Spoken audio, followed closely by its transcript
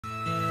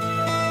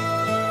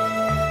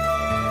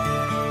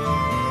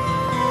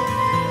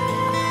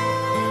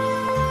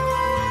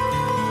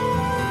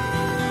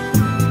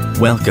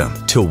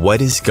Welcome to What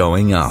is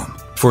Going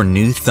for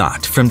new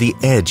thought from the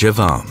edge of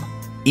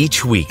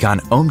Each week on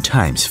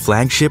Time's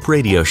flagship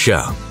radio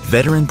show,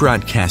 veteran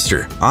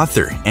broadcaster,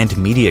 author, and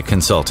media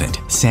consultant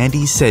Sandie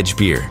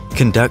Sedgbeer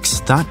conducts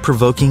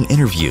thought-provoking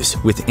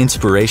interviews with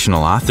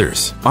inspirational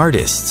authors,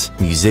 artists,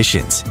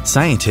 musicians,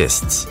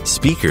 scientists,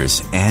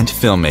 speakers, and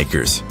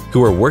filmmakers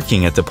who are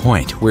working at the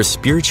point where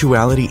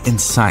spirituality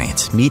and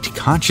science meet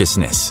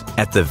consciousness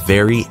at the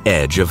very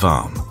edge of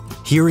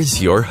Here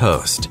is your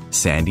host,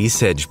 Sandie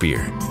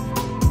Sedgbeer.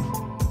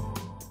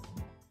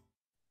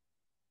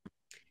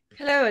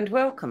 Hello and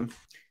welcome.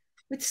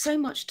 With so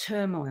much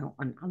turmoil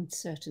and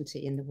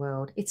uncertainty in the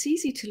world, it's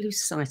easy to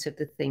lose sight of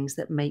the things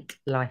that make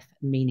life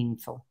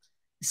meaningful.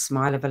 The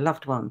smile of a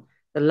loved one,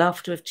 the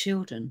laughter of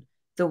children,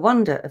 the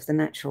wonder of the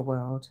natural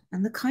world,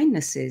 and the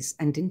kindnesses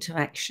and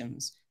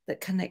interactions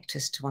that connect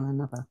us to one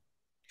another.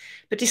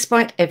 But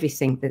despite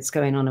everything that's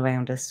going on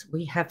around us,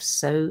 we have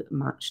so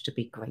much to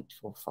be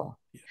grateful for.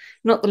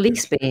 Not the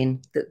least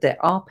being that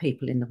there are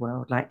people in the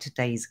world like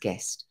today's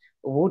guest,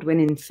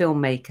 award-winning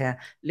filmmaker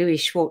Louie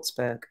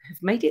Schwartzberg,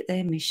 who've made it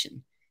their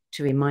mission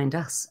to remind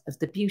us of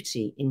the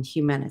beauty in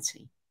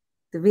humanity,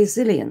 the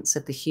resilience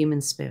of the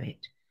human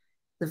spirit,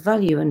 the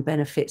value and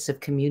benefits of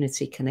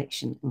community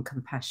connection and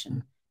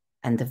compassion,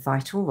 and the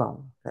vital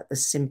role that the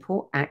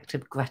simple act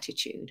of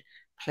gratitude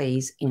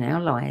plays in our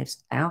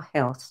lives, our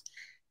health,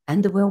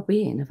 and the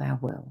well-being of our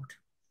world.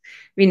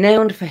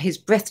 Renowned for his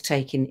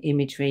breathtaking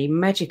imagery,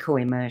 magical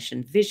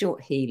immersion, visual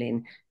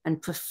healing,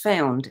 and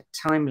profound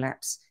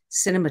time-lapse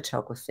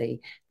cinematography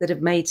that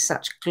have made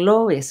such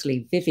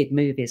gloriously vivid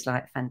movies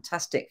like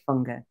Fantastic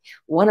Fungi,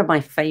 one of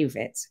my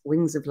favorites,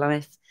 Wings of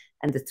Life,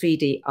 and the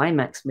 3D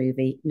iMax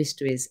movie,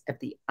 Mysteries of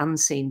the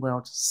Unseen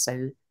World,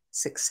 so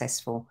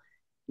successful.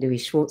 Louie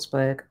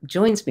Schwartzberg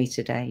joins me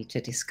today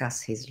to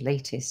discuss his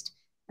latest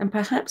and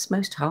perhaps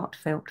most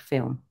heartfelt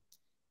film,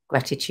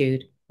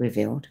 Gratitude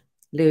Revealed.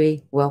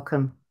 Louie,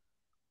 welcome.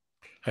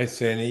 Hi,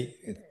 Sandie.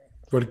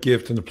 What a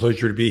gift and a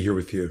pleasure to be here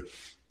with you.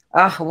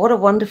 Ah, what a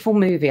wonderful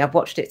movie. I've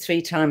watched it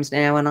 3 times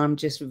now and I'm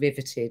just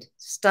riveted.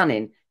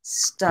 Stunning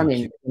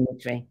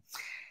imagery.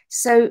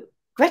 So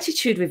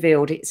Gratitude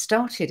Revealed, it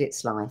started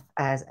its life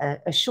as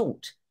a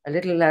short, a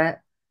little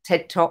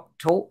TED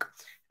talk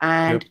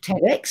and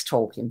TEDx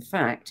talk, in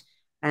fact.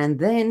 And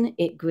then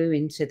it grew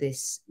into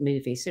this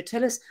movie. So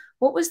tell us,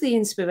 what was the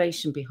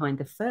inspiration behind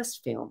the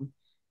first film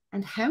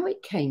and how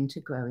it came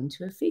to grow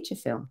into a feature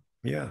film?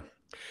 Yeah.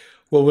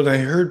 Well, when I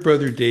heard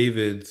Brother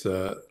David's,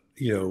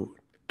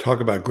 talk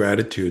about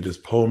gratitude, this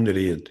poem that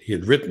he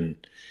had written,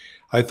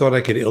 I thought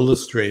I could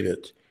illustrate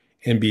it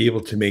and be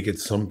able to make it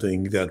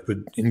something that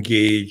would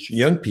engage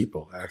young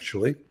people,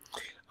 actually.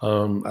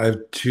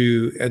 At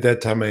that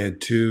time, I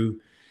had 2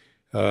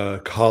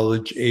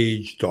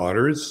 college-age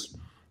daughters.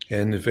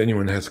 And if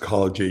anyone has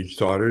college-age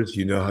daughters,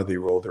 you know how they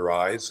roll their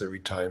eyes every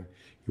time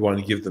you want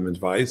to give them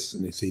advice.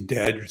 And they say,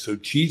 "Dad, you're so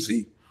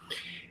cheesy."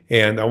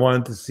 And I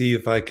wanted to see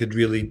if I could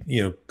really,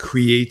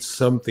 create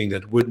something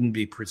that wouldn't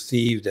be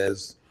perceived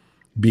as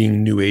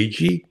being new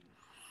agey.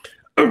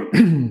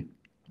 And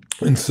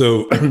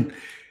so,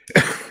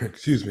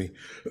 excuse me.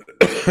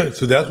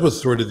 So that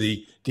was sort of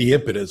the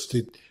impetus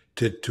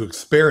to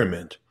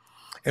experiment.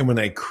 And when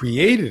I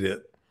created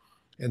it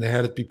and I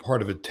had it be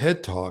part of a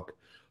TED Talk,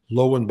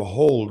 lo and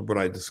behold, what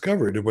I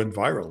discovered, it went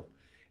viral.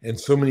 And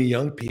so many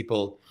young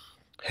people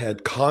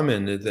had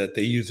commented that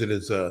they use it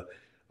as a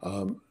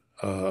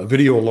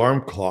video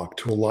alarm clock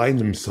to align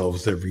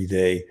themselves every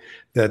day,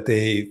 that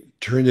they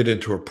turned it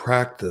into a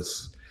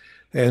practice.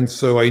 And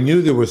so I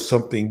knew there was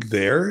something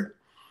there.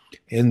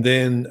 And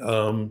then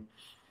that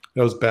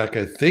was back,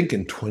 I think,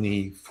 in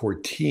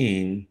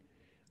 2014.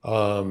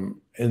 And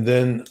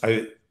then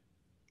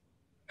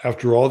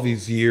after all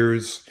these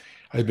years,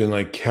 I've been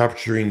like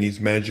capturing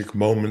these magic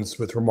moments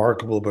with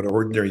remarkable but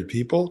ordinary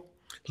people,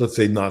 let's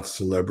say not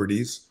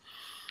celebrities.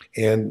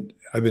 And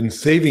I've been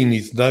saving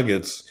these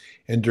nuggets.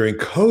 And during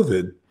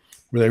COVID,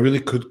 when I really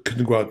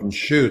couldn't go out and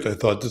shoot, I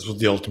thought this was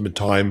the ultimate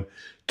time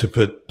to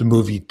put the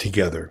movie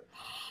together.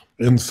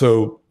 And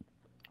so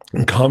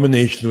in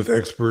combination with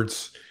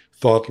experts,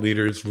 thought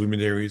leaders,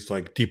 luminaries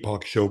like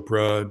Deepak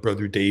Chopra,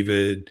 Brother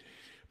David,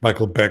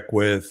 Michael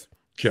Beckwith,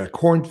 Jack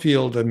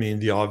Kornfield,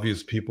 the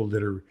obvious people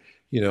that are,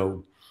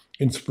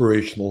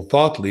 inspirational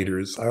thought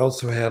leaders. I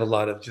also had a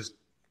lot of just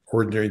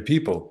ordinary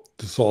people,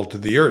 the salt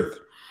of the earth,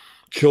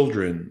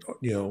 children,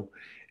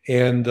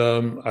 and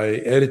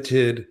I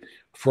edited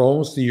for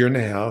almost a year and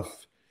a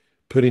half,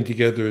 putting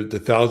together the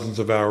thousands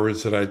of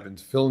hours that I'd been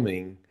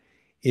filming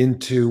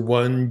into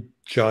one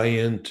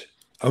giant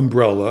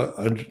umbrella,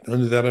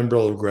 under that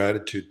umbrella of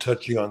gratitude,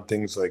 touching on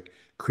things like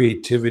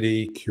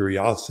creativity,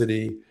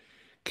 curiosity,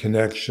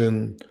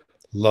 connection,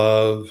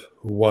 love,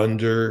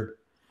 wonder,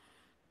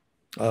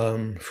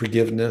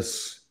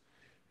 forgiveness.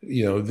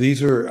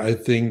 These are, I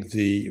think,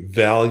 the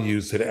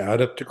values that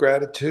add up to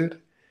gratitude.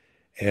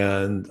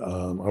 And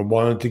I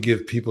wanted to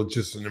give people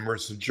just an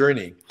immersive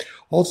journey.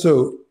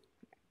 Also,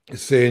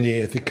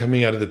 Sandie, I think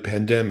coming out of the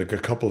pandemic, a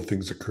couple of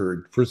things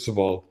occurred. First of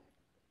all,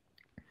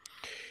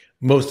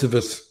 most of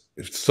us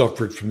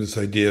suffered from this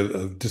idea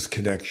of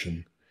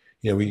disconnection.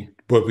 You know,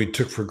 what we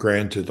took for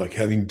granted, like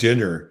having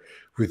dinner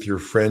with your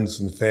friends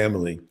and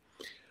family.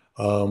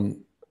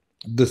 Um,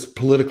 this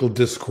political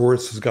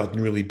discourse has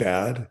gotten really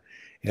bad.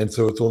 And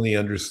so it's only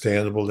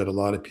understandable that a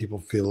lot of people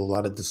feel a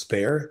lot of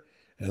despair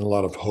and a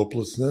lot of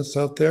hopelessness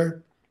out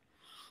there.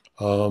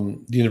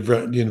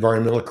 The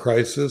environmental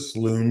crisis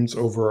looms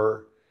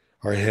over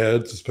our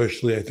heads,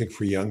 especially I think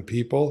for young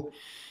people.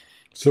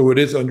 So it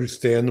is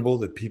understandable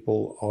that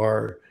people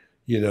are,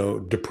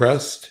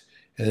 depressed,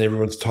 and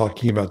everyone's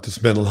talking about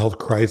this mental health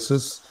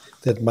crisis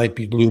that might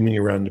be looming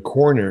around the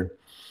corner.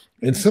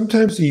 And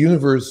sometimes the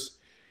universe,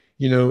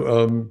 you know,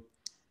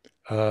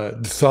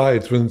 um,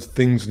 decides when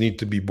things need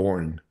to be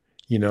born,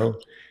 you know.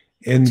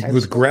 And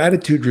with Totally.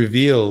 gratitude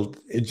revealed,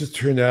 it just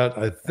turned out,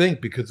 I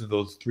think, because of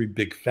those three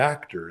big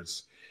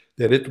factors,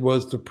 that it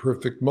was the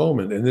perfect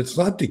moment. And it's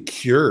not the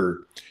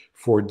cure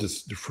for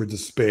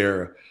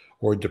despair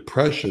or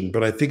depression,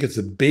 but I think it's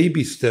a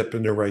baby step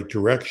in the right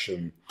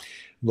direction.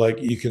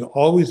 Like you can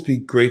always be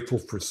grateful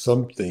for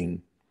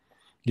something,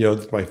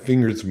 that my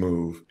fingers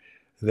move,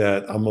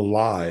 that I'm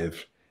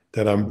alive,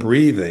 that I'm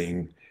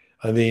breathing.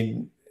 I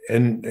mean,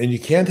 and you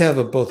can't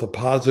have both a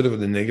positive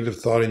and a negative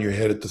thought in your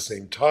head at the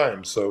same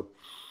time. So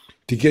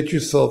to get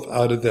yourself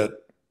out of that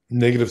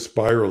negative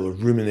spiral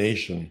of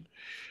rumination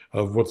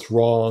of what's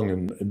wrong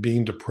and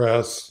being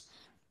depressed,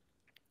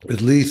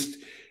 at least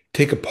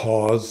take a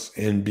pause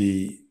and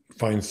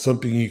find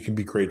something you can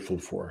be grateful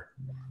for.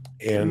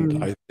 And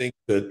Mm. I think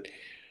that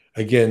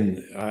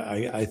again,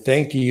 I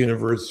thank the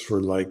universe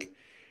for like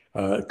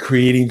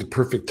creating the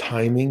perfect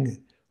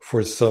timing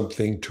for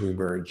something to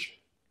emerge.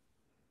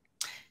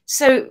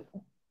 So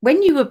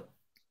when you were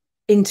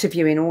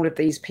interviewing all of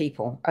these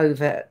people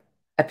over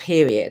a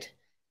period,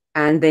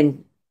 and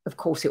then of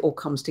course it all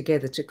comes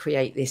together to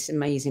create this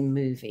amazing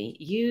movie,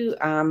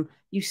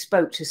 you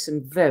spoke to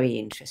some very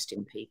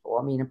interesting people.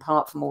 I mean,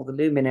 apart from all the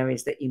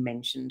luminaries that you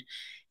mentioned,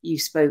 you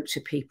spoke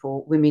to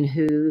people, women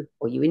who,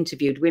 or you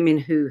interviewed women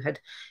who had,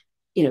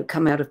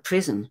 come out of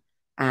prison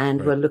and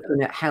Right. were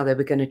looking at how they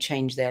were going to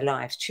change their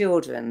lives,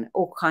 children,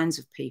 all kinds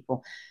of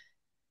people.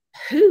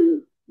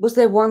 Who was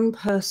there, one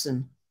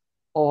person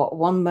or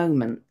one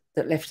moment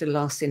that left a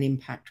lasting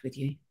impact with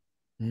you?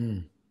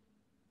 Mm.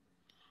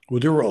 Well,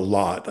 there were a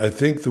lot. I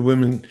think the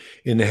women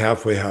in the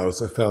halfway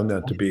house, I found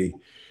that to be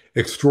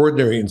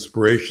extraordinary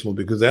inspirational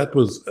because that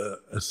was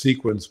a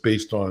sequence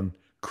based on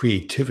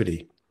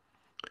creativity,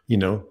 you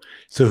know?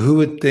 So who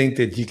would think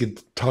that you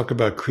could talk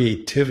about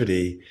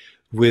creativity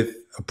with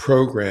a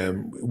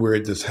program where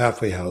at this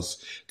halfway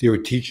house, they were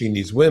teaching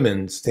these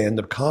women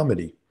stand-up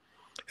comedy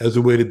as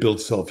a way to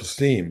build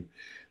self-esteem.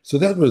 So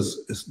that was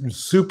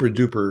super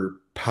duper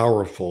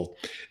powerful.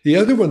 The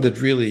other one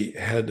that really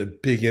had a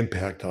big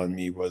impact on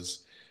me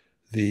was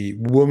the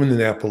woman in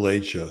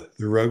Appalachia,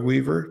 the rug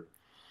weaver.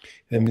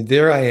 I mean,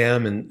 there I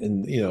am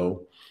in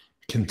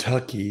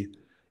Kentucky,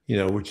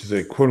 which is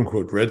a quote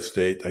unquote red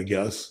state, I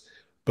guess.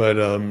 But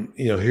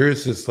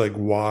here's this like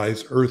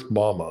wise earth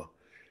mama,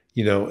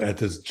 at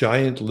this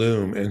giant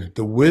loom, and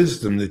the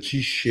wisdom that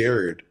she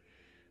shared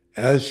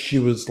as she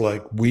was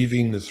like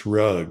weaving this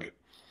rug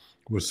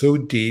was so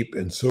deep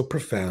and so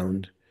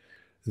profound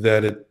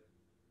that it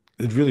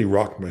really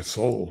rocked my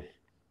soul.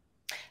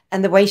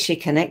 And the way she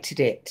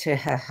connected it to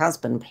her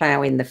husband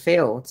plowing the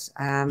fields,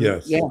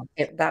 Yes.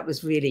 that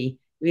was really,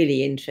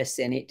 really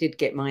interesting. It did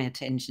get my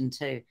attention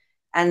too.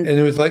 And And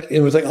it was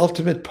like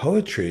ultimate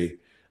poetry.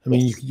 I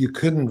mean, you, yes, you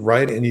couldn't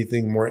write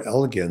anything more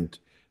elegant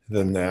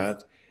than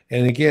that.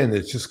 And again,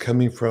 it's just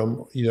coming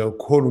from,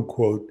 quote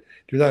unquote,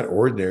 they're not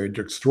ordinary,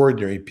 they're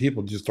extraordinary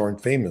people, just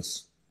aren't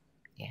famous.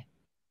 yeah,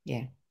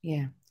 yeah,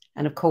 yeah.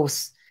 And of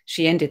course,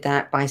 she ended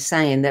that by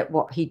saying that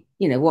what he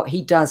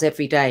does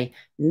every day,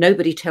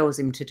 nobody tells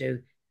him to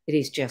do. It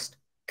is just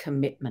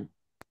commitment.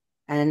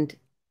 And,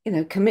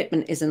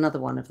 commitment is another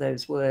one of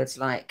those words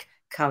like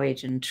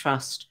courage and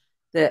trust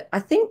that I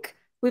think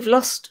we've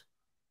lost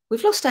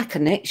our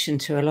connection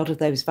to a lot of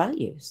those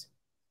values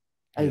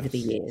over the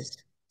Yes. years.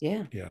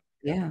 Yeah. Yeah.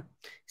 Yeah.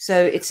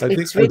 So it's I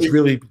think it's it's really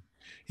really,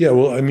 yeah.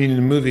 Well, I mean, in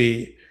the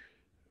movie,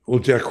 well,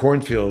 Jack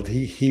Hornfield,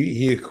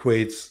 he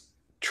equates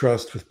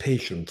trust with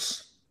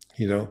patience.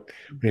 When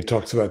he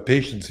talks about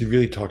patience, he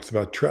really talks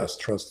about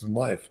trust in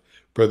life.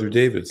 Brother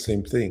David,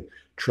 same thing, yeah,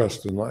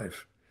 trust in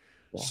life.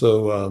 yeah.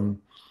 So,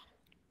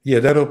 yeah,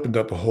 that opened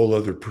up a whole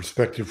other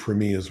perspective for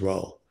me as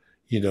well.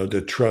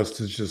 The trust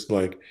is just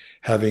like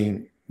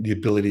having the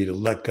ability to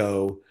let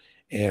go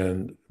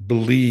and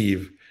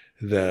believe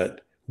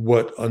that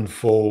what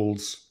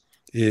unfolds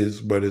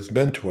is what is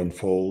meant to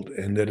unfold,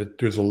 and that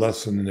there's a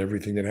lesson in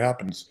everything that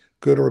happens,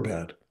 good or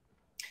bad.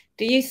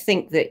 Do you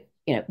think that,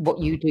 what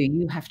you do,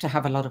 you have to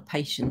have a lot of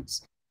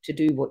patience to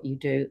do what you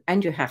do,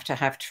 and you have to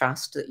have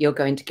trust that you're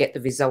going to get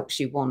the results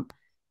you want?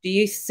 Do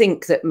you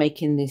think that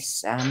making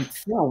this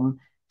film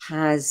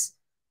has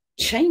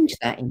changed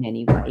that in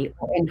any way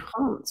or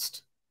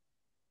enhanced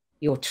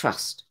your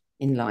trust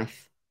in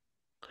life?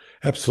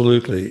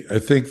 Absolutely. I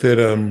think that,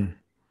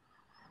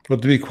 well,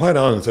 to be quite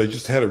honest, I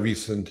just had a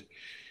recent,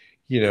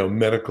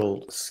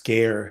 medical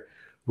scare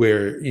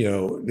where,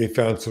 they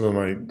found some of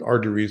my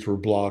arteries were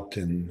blocked,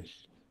 and,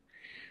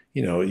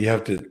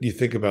 you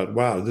think about,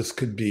 wow, this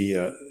could be,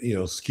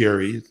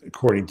 scary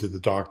according to the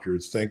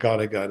doctors. Thank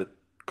God I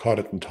caught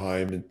it in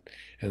time,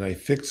 and I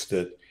fixed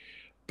it.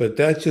 But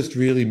that just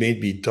really made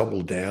me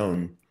double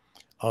down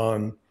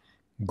on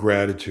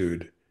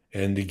gratitude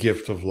and the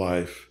gift of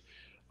life,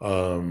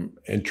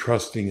 and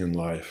trusting in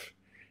life.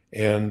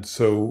 And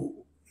so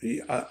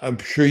I'm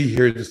sure you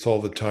hear this all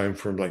the time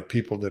from like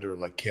people that are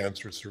like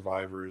cancer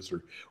survivors,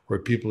 or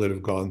people that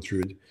have gone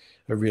through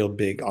a real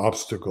big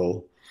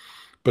obstacle.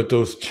 But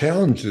those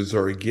challenges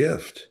are a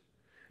gift,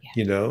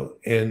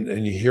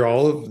 and you hear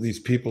all of these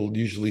people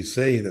usually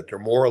say that they're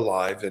more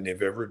alive than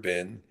they've ever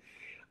been.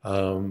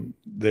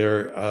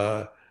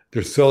 They're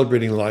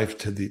celebrating life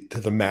to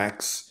the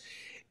max,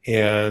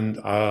 and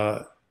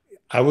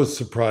I was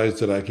surprised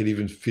that I could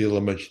even feel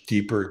a much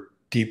deeper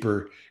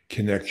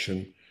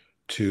connection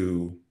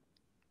to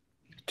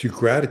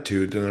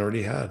gratitude than I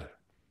already had.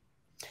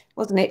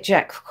 Wasn't it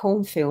Jack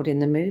Cornfield in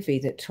the movie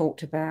that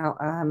talked about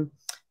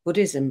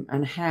Buddhism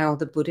and how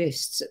the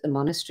Buddhists at the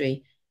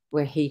monastery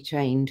where he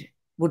trained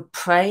would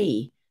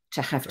pray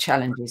to have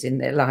challenges in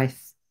their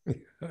life? And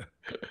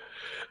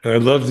I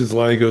loved his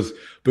line. He goes,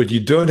 "But you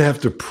don't have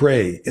to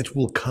pray; it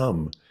will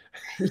come."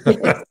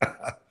 Yes.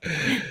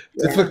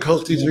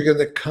 Difficulties are going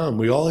to come.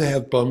 We all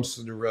have bumps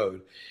in the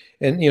road.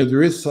 And,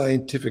 there is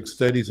scientific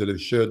studies that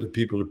have showed that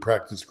people who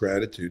practice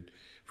gratitude,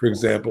 for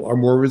example, are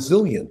more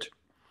resilient.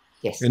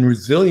 Yes. And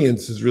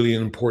resilience is really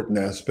an important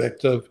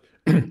aspect of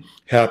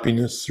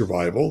happiness,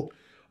 survival.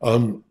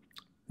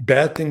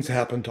 Bad things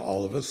happen to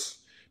all of us,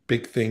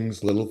 big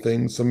things, little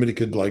things. Somebody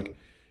could like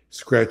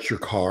scratch your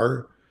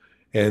car.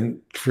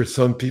 And for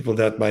some people,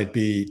 that might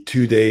be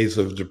 2 days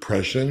of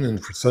depression.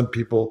 And for some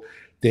people,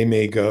 they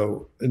may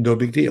go, no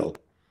big deal.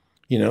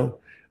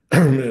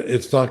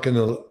 It's not going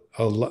to,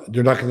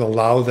 they're not going to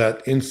allow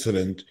that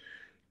incident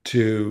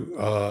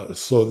to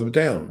slow them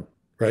down,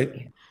 right?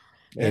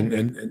 Yeah.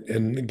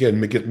 And again,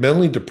 they get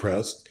mentally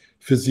depressed,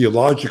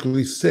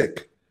 physiologically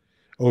sick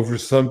over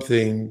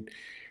something,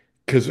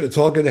 because it's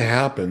all going to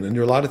happen. And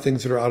there are a lot of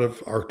things that are out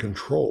of our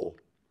control.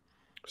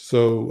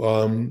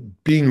 So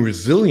being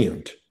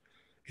resilient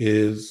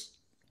is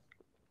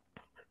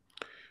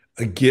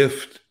a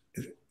gift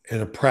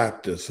and a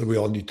practice that we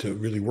all need to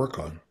really work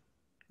on.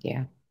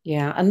 Yeah.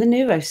 Yeah. And the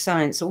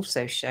neuroscience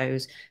also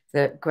shows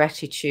that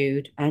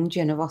gratitude and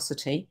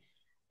generosity,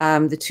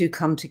 the two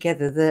come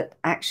together, that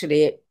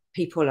actually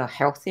people are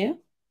healthier,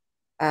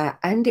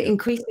 and it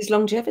increases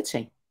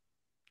longevity.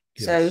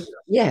 Yes. So,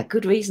 yeah,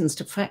 good reasons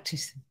to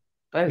practice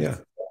both. Yeah.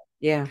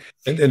 Yeah.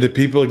 And the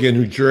people, again,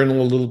 who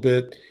journal a little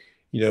bit,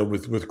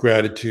 with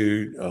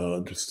gratitude,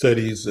 the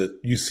studies at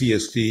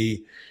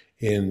UCSD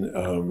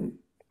in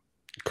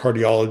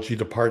cardiology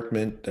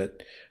department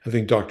that I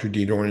think Dr.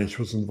 Dean Ornish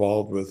was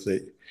involved with,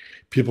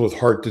 people with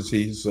heart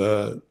disease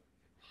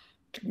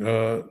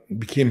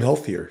became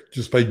healthier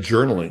just by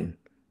journaling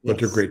what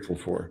they're grateful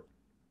for.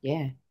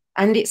 Yeah.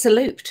 And it's a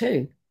loop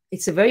too.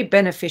 It's a very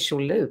beneficial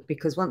loop,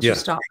 because once you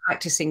start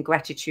practicing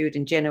gratitude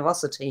and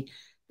generosity,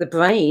 the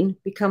brain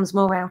becomes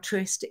more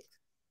altruistically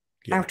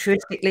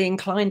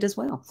inclined as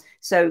well.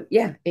 So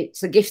yeah,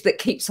 it's a gift that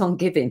keeps on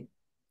giving.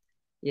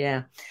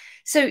 Yeah.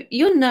 So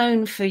you're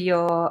known for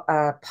your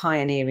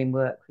pioneering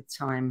work with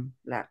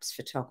time-lapse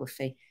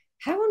photography.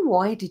 How and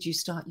why did you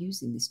start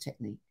using this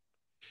technique?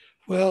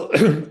 Well,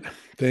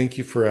 thank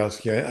you for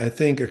asking. I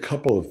think a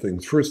couple of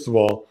things. First of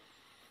all,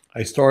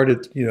 I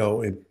started,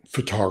 in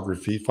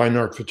photography, fine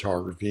art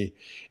photography.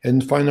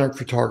 And fine art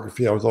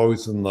photography, I was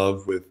always in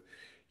love with,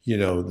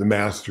 the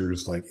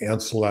masters like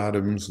Ansel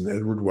Adams and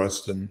Edward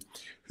Weston,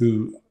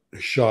 who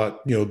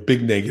shot,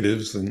 big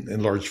negatives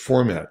and large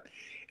format.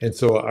 And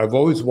so I've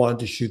always wanted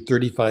to shoot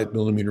 35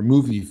 millimeter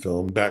movie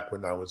film back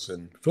when I was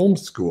in film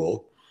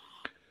school.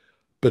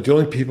 But the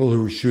only people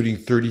who were shooting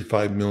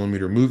 35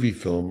 millimeter movie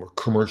film were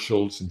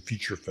commercials and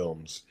feature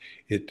films.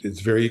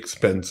 It's very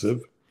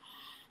expensive.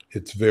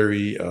 It's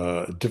very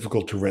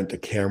difficult to rent a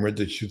camera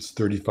that shoots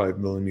 35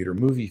 millimeter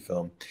movie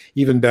film.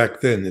 Even back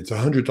then, it's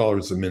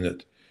 $100 a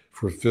minute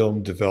for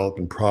film development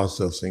and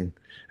processing.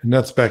 And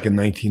that's back in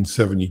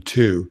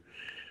 1972.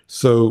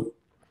 So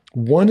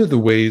one of the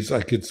ways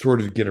I could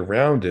sort of get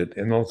around it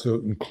and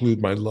also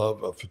include my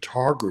love of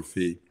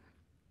photography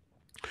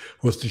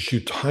was to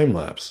shoot time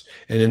lapse.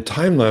 And in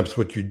time lapse,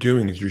 what you're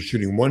doing is you're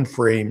shooting one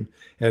frame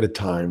at a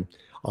time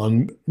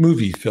on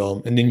movie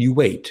film, and then you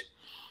wait.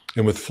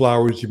 And with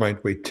flowers, you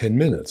might wait 10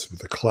 minutes.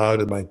 With a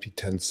cloud, it might be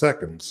 10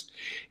 seconds.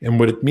 And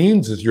what it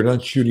means is you're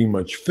not shooting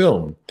much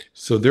film.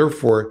 So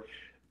therefore,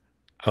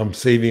 I'm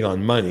saving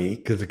on money,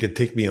 because it could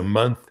take me a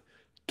month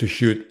to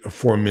shoot a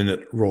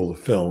 4-minute roll of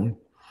film.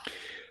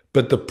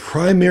 But the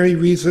primary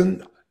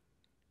reason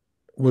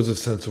was a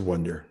sense of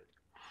wonder.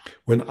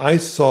 When I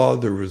saw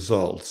the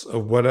results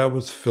of what I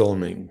was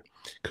filming,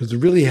 because it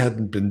really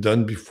hadn't been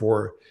done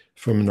before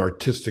from an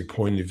artistic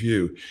point of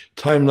view,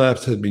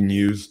 time-lapse had been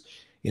used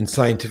in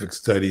scientific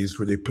studies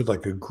where they put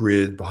like a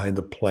grid behind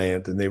the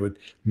plant and they would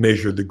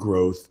measure the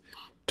growth.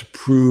 to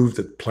prove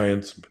that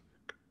plants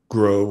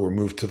grow or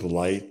move to the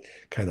light,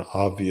 kind of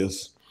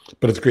obvious.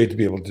 But it's great to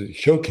be able to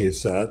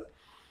showcase that.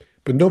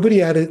 But nobody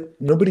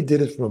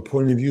did it from a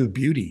point of view of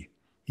beauty,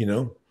 you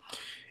know?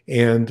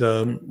 And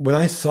when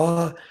I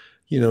saw,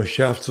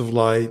 shafts of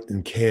light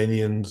and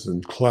canyons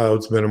and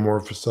clouds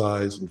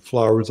metamorphosize and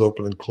flowers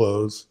open and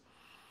close,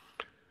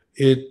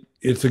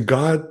 it's a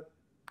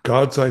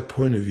God's eye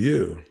point of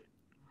view.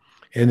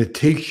 And it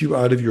takes you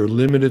out of your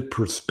limited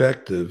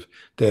perspective,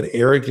 that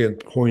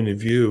arrogant point of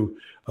view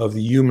of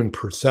the human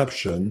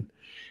perception,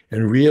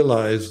 and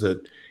realize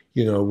that,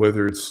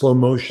 whether it's slow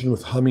motion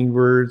with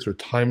hummingbirds or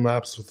time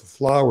lapse with a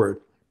flower,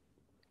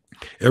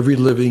 every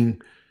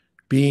living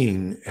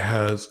being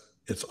has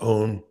its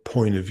own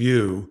point of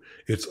view,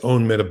 its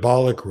own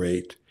metabolic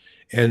rate,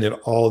 and it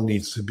all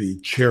needs to be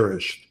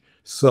cherished,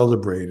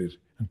 celebrated,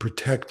 and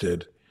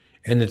protected.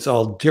 And it's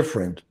all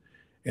different.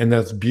 And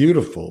that's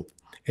beautiful.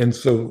 And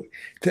so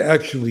to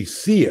actually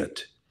see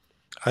it,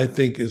 I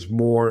think, is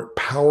more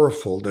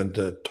powerful than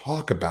to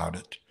talk about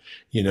it,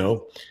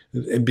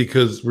 and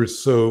because we're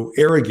so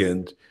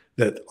arrogant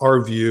that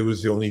our view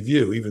is the only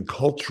view. Even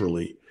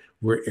culturally,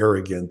 we're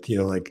arrogant,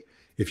 like,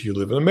 if you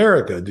live in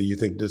America, do you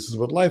think this is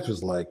what life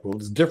is like? Well,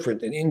 it's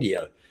different in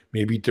India,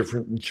 maybe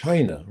different in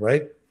China,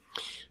 right?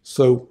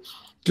 So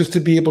just to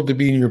be able to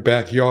be in your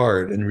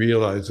backyard and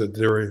realize that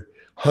there are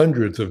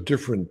hundreds of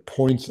different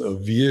points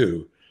of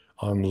view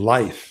on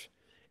life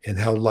and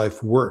how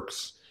life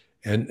works,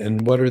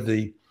 and what are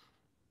the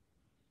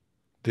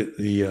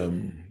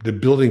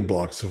building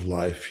blocks of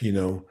life,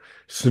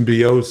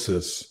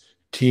 symbiosis,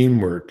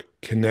 teamwork,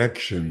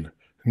 connection,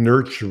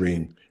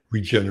 nurturing,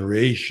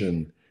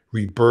 regeneration,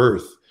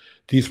 rebirth.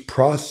 These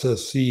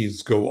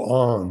processes go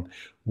on.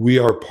 We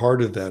are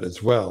part of that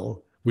as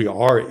well. We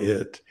are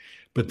it.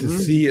 But to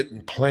see it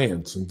in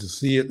plants and to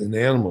see it in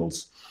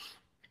animals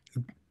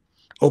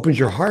opens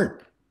your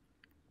heart.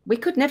 We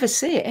could never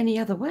see it any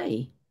other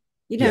way.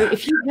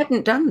 If you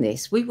hadn't done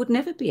this, we would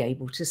never be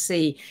able to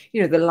see,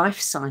 the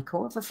life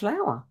cycle of a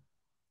flower.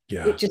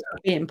 Yeah. It just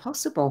would be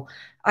impossible.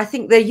 I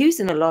think they're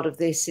using a lot of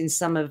this in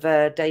some of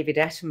David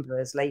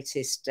Attenborough's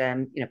latest,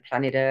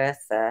 Planet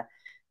Earth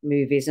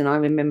movies. And I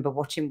remember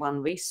watching one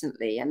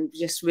recently and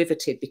just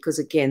riveted because,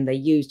 again, they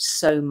used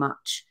so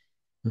much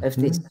of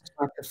this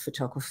type of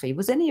photography.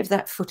 Was any of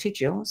that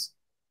footage yours?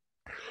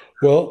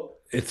 Well,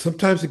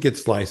 sometimes it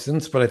gets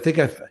licensed, but I think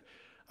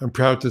I'm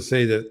proud to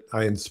say that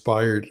I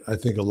inspired, I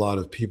think, a lot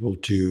of people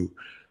to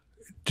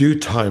do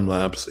time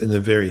lapse in a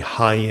very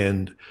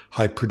high-end,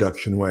 high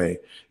production way.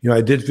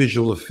 I did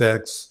visual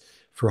effects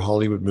for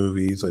Hollywood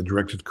movies. I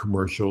directed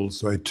commercials.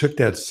 So I took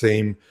that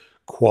same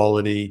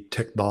quality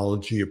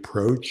technology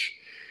approach,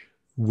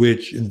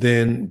 which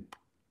then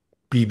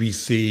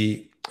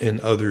BBC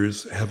and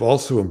others have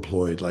also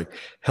employed, like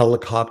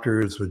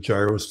helicopters with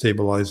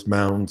gyro-stabilized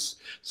mounts,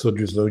 so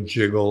there's no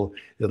jiggle.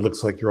 It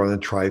looks like you're on a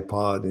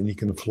tripod and you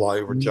can fly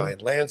over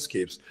giant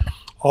landscapes.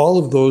 All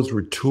of those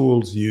were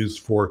tools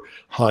used for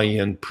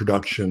high-end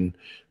production,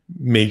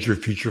 major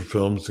feature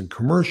films and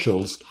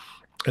commercials.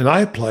 And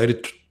I applied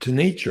it to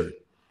nature,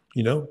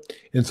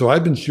 And so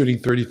I've been shooting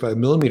 35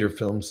 millimeter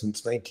films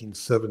since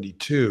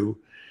 1972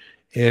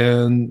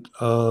 and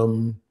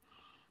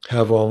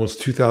have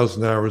almost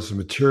 2,000 hours of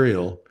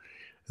material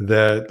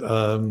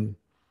that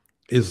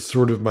is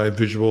sort of my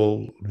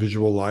visual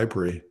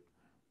library.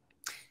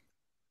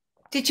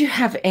 Did you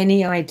have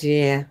any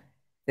idea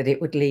that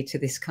it would lead to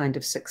this kind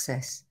of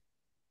success?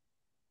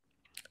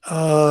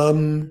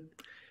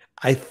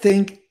 I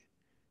think,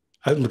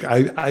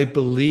 I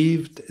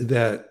believed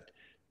that,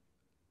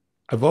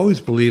 I've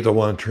always believed I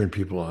want to turn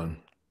people on.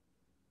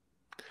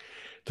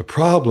 The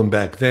problem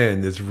back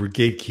then is we're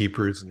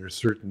gatekeepers and there's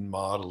certain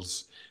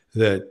models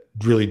that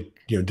really,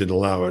 didn't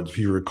allow it. If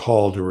you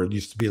recall, there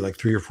used to be like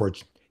 3 or 4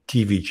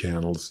 TV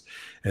channels,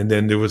 and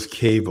then there was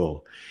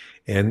cable,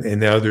 and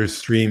now there's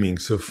streaming.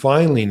 So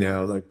finally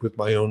now, like with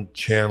my own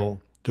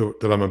channel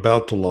that I'm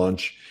about to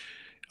launch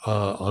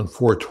on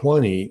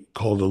 420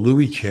 called the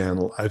Louie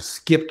channel, I've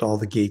skipped all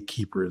the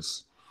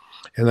gatekeepers,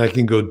 and I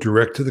can go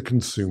direct to the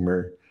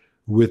consumer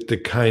with the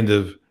kind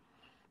of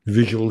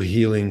visual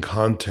healing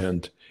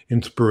content,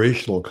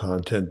 inspirational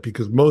content,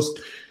 because most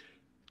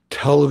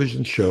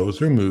television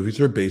shows or movies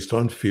are based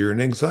on fear and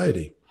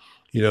anxiety.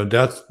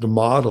 That's the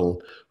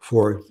model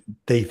for,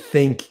 they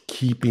think,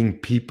 keeping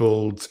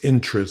people's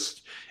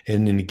interest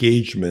and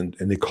engagement,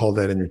 and they call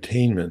that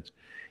entertainment,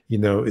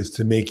 is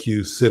to make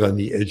you sit on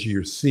the edge of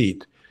your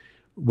seat.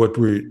 What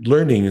we're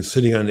learning is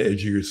sitting on the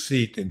edge of your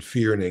seat in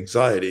fear and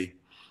anxiety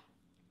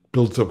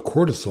builds up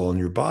cortisol in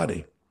your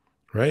body,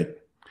 right?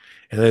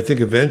 And I think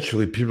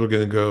eventually people are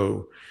going to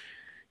go,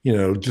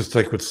 just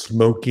like with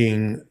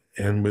smoking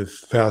and with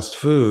fast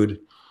food,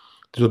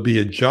 there'll be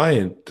a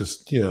giant,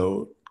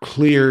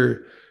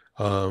 clear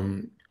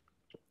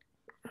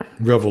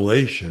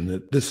revelation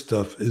that this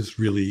stuff is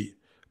really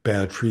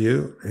bad for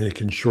you, and it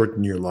can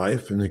shorten your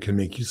life, and it can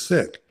make you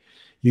sick.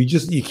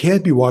 You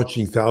can't be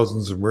watching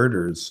thousands of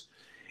murders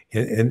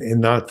and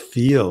not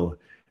feel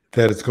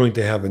that it's going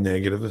to have a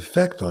negative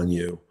effect on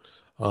you.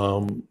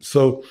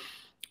 So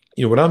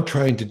what I'm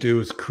trying to do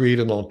is create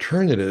an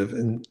alternative,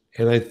 and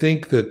I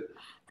think that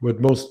what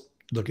most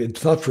look,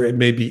 it's not for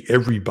maybe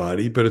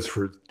everybody, but it's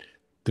for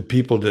the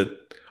people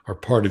that are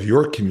part of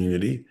your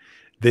community.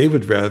 They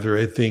would rather,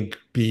 I think,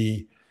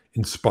 be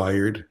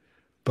inspired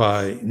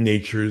by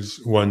nature's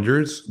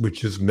wonders,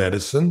 which is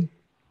medicine.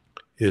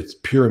 It's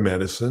pure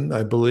medicine,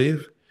 I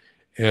believe.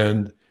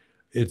 And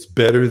it's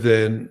better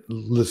than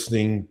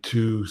listening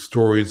to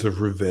stories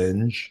of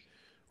revenge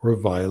or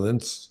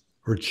violence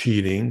or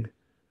cheating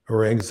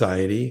or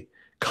anxiety,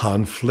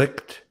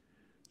 conflict.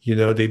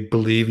 They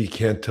believe you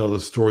can't tell a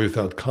story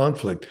without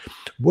conflict.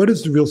 What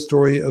is the real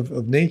story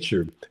of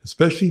nature,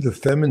 especially the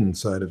feminine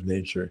side of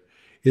nature?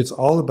 It's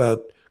all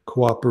about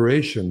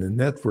cooperation and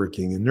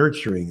networking and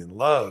nurturing and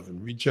love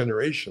and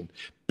regeneration.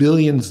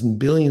 Billions and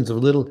billions of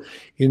little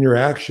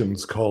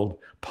interactions called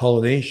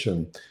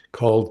pollination,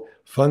 called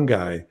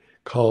fungi,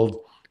 called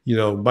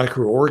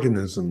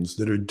microorganisms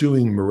that are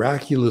doing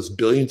miraculous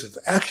billions. It's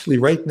actually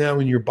right now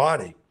in your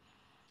body.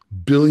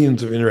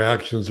 Billions of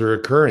interactions are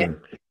occurring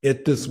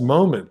at this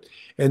moment.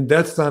 And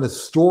that's not a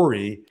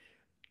story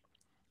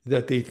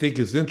that they think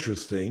is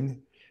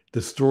interesting.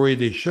 The story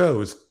they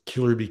show is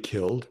killer be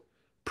killed,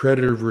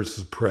 predator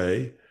versus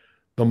prey,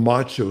 the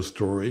macho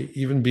story,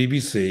 even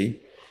BBC,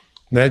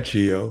 Nat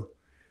Geo.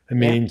 I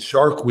mean,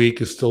 Shark Week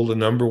is still the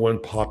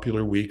 #1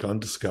 popular week on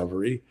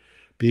Discovery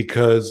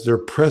because they're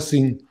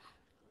pressing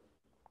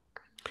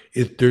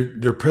it.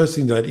 They're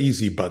pressing that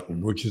easy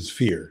button, which is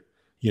fear.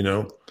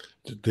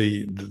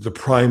 The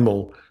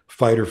primal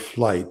fight or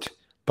flight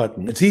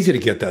button. It's easy to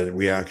get that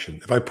reaction.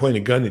 If I point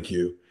a gun at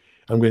you,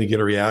 I'm going to get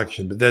a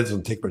reaction, but that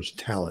doesn't take much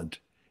talent,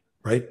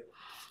 right?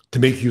 To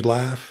make you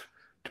laugh,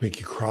 to make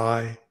you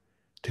cry,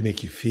 to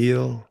make you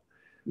feel,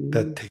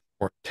 that takes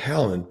more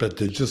talent. But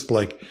to just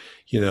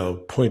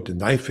point a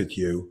knife at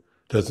you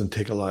doesn't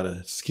take a lot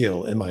of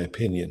skill, in my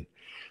opinion.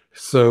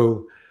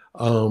 So,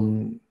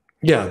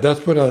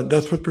 that's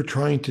what we're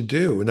trying to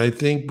do, and I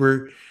think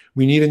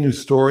we need a new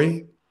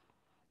story.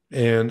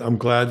 And I'm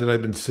glad that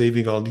I've been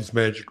saving all these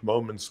magic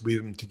moments,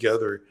 weave them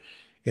together.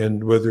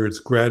 And whether it's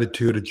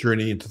gratitude, a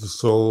journey into the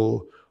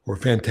soul, or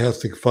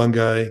fantastic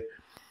fungi,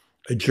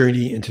 a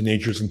journey into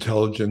nature's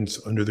intelligence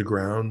under the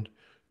ground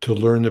to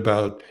learn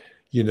about,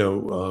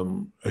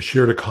 a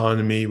shared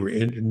economy where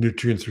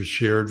nutrients are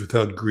shared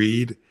without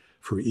greed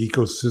for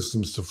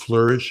ecosystems to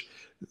flourish.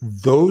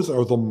 Those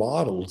are the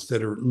models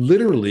that are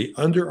literally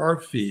under our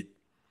feet,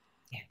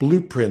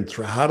 blueprints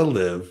for how to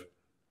live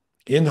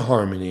in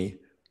harmony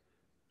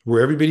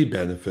where everybody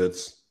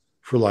benefits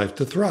for life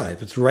to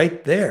thrive. It's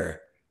right there.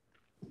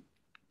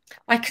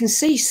 I can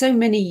see so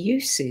many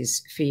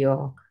uses for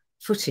your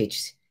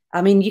footage.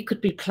 I mean, you could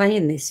be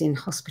playing this in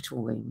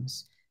hospital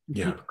rooms. And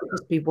people could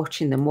just be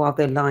watching them while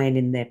they're lying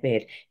in their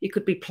bed. You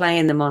could be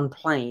playing them on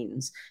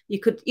planes. You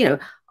could,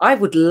 I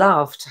would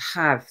love to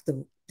have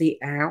the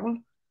owl.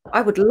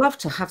 I would love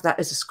to have that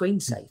as a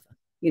screensaver,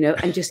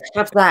 and just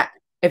have that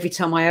every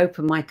time I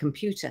open my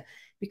computer,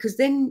 because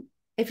then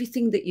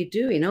everything that you're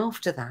doing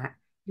after that,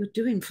 you're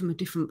doing from a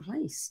different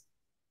place.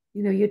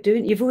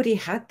 You've already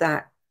had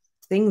that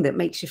thing that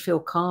makes you feel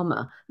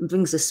calmer and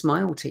brings a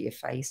smile to your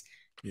face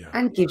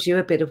and gives you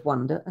a bit of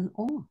wonder and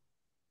awe.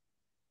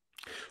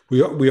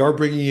 We are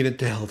bringing it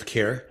into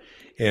healthcare,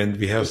 and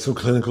we have some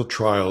clinical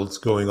trials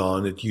going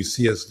on at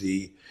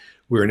UCSD.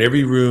 We're in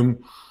every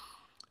room.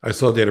 I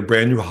saw they had a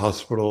brand new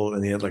hospital,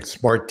 and they had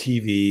smart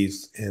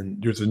TVs,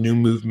 and there's a new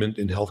movement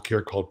in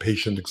healthcare called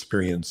patient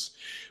experience,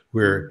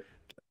 where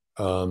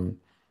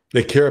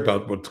they care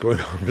about what's going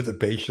on with the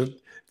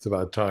patient. It's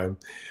about time.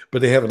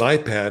 But they have an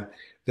iPad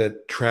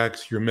that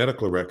tracks your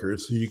medical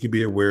records so you can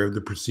be aware of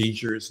the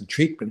procedures and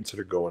treatments that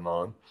are going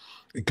on.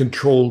 It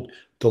controlled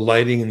the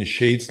lighting and the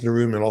shades in the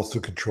room, and also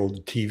controlled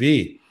the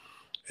TV.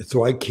 And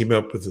so I came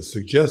up with a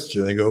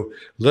suggestion. I go,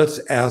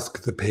 let's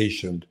ask the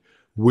patient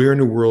where in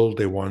the world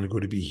they want to go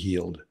to be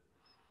healed.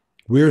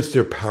 Where's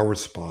their power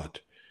spot?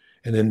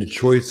 And then the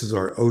choices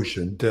are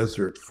ocean,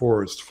 desert,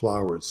 forest,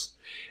 flowers.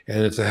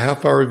 And it's a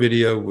half-hour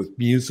video with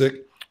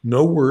music,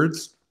 no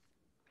words.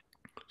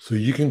 So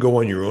you can go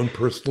on your own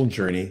personal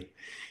journey.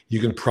 You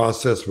can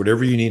process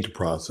whatever you need to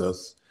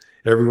process.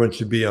 Everyone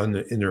should be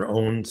in their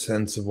own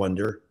sense of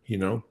wonder,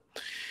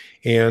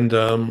 And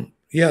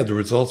the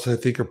results, I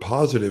think, are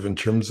positive in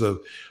terms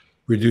of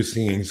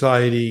reducing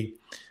anxiety,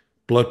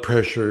 blood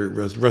pressure,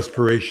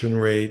 respiration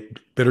rate,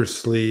 better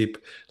sleep,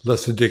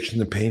 less addiction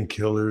to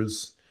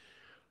painkillers,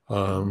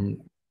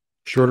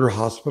 shorter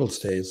hospital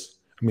stays.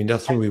 I mean,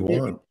 that's what we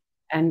want.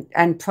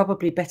 And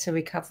probably better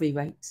recovery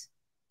rates.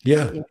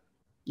 Yeah.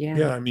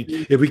 I mean,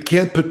 if we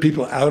can't put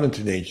people out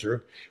into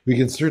nature, we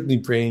can certainly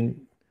bring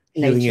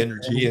healing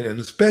energy. And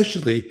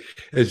especially,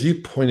 as you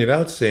pointed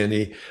out,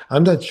 Sandie,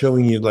 I'm not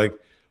showing you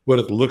what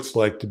it looks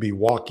like to be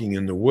walking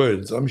in the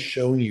woods. I'm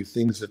showing you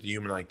things that the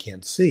human eye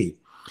can't see.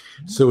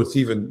 So it's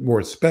even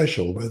more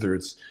special, whether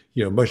it's,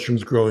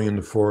 mushrooms growing in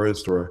the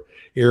forest or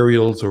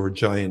aerials or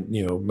giant,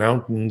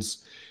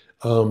 mountains.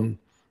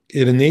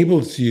 It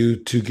enables you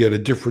to get a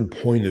different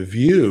point of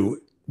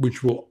view,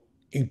 which will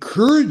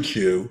encourage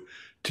you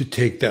to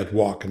take that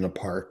walk in the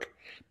park,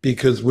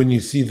 because when you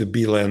see the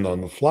bee land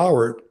on the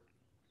flower,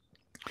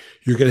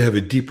 you're going to have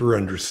a deeper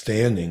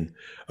understanding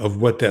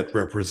of what that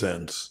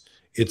represents.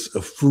 It's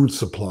a food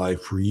supply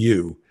for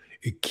you.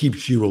 It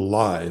keeps you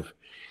alive.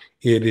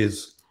 It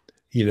is,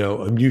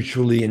 a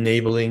mutually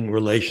enabling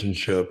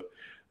relationship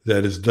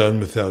that is done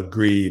without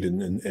greed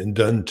and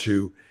done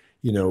to,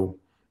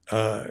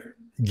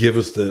 give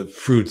us the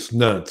fruits,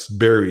 nuts,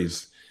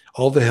 berries,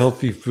 all the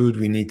healthy food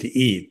we need to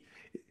eat.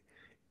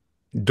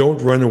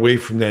 Don't run away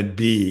from that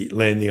bee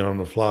landing on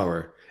the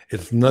flower.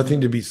 It's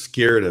nothing to be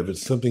scared of.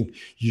 It's something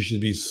you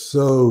should be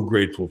so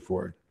grateful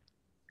for.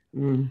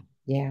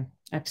 Yeah,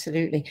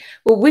 absolutely.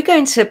 Well, we're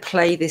going to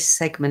play this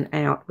segment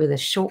out with a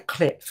short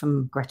clip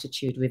from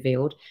Gratitude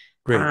Revealed.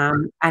 Great.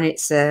 And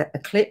it's a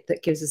clip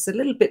that gives us a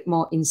little bit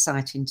more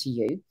insight into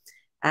you.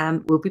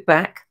 We'll be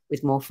back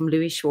with more from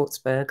Louie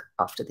Schwartzberg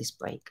after this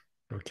break.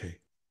 Okay.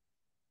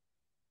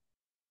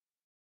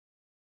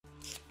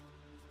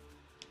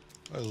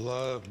 I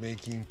love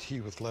making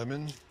tea with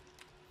lemon.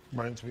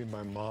 Reminds me of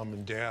my mom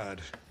and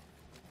dad.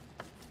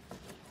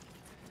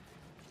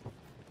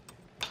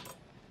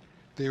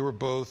 They were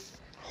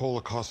both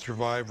Holocaust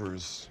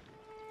survivors.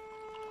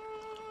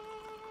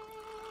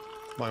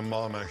 My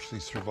mom actually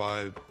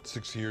survived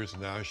 6 years in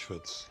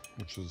Auschwitz,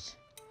 which was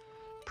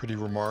pretty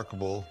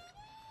remarkable.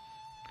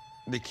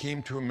 They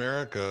came to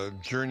America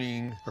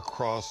journeying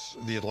across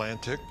the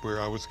Atlantic,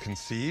 where I was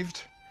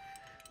conceived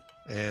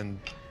and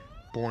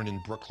born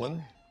in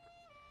Brooklyn.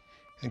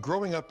 And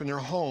growing up in their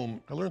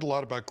home, I learned a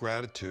lot about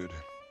gratitude.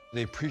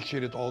 They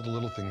appreciated all the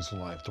little things in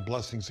life, the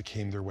blessings that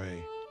came their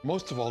way.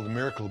 Most of all, the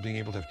miracle of being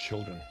able to have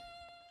children.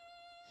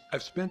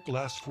 I've spent the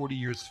last 40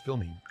 years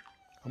filming.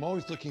 I'm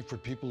always looking for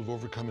people who've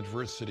overcome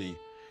adversity,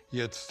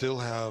 yet still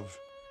have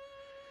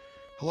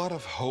a lot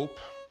of hope,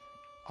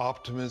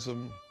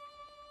 optimism,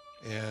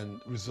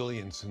 and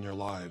resilience in their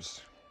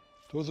lives.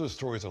 Those are the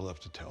stories I love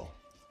to tell.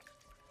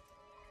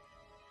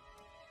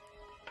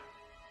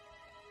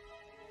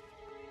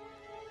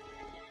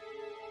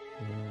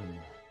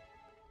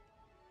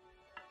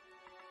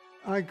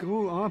 I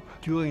grew up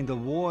during the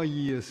war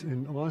years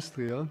in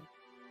Austria.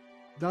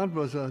 That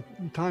was a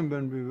time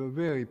when we were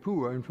very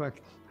poor. In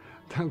fact,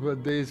 there were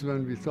days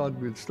when we thought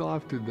we'd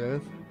starve to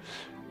death.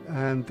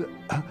 And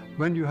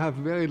when you have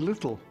very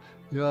little,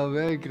 you are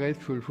very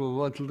grateful for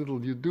what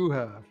little you do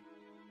have.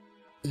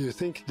 You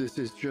think this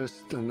is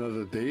just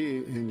another day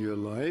in your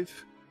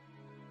life.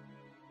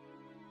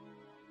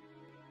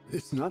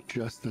 It's not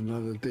just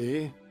another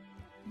day.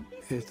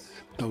 It's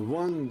the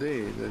one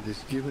day that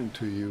is given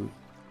to you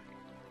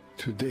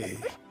today.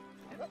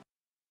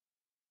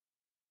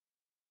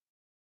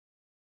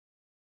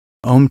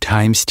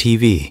 Times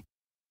TV.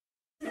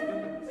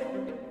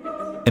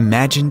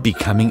 Imagine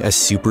becoming a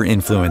super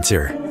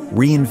influencer.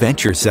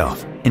 Reinvent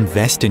yourself,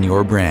 invest in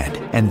your brand,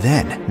 and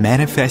then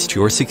manifest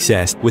your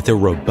success with a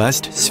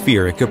robust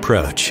spheric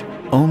approach.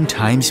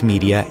 Times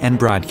Media and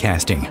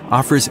Broadcasting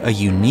offers a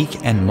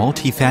unique and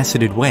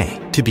multifaceted way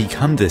to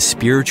become the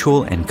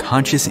spiritual and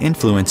conscious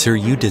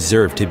influencer you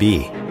deserve to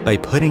be by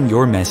putting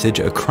your message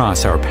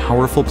across our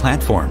powerful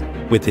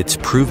platform with its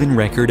proven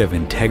record of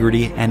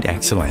integrity and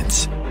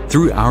excellence.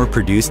 Through our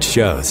produced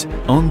shows,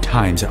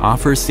 Times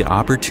offers the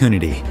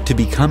opportunity to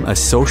become a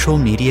social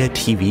media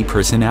TV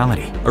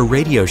personality, a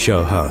radio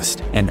show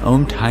host, an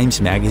Times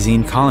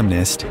magazine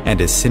columnist,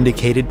 and a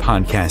syndicated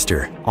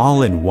podcaster,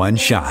 all in one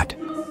shot.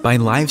 By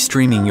live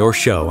streaming your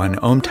show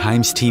on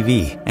Times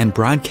TV and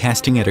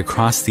broadcasting it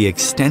across the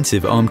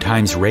extensive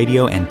Times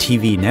radio and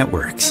TV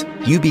networks,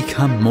 you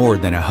become more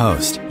than a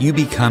host. You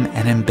become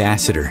an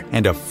ambassador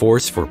and a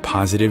force for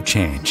positive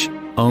change.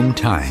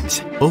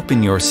 Times.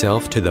 Open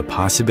yourself to the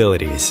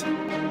possibilities.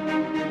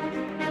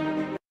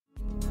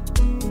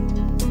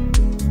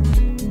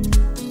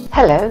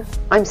 Hello,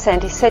 I'm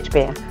Sandie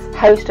Sedgbeer,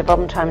 host of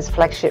Times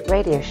flagship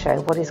radio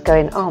show, What Is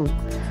Going On?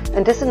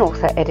 And as an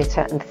author,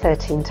 editor, and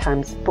 13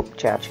 times book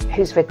judge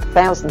who's read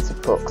thousands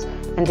of books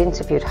and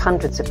interviewed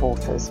hundreds of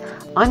authors,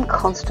 I'm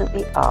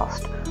constantly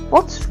asked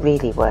what's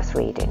really worth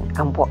reading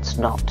and what's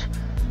not.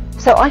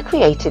 So I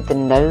created the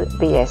No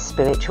BS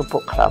Spiritual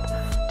Book Club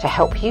to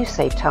help you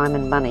save time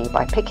and money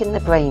by picking the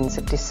brains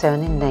of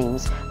discerning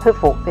names who've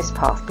walked this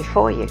path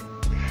before you.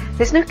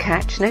 There's no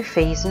catch, no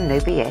fees, and no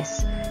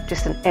BS.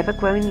 Just an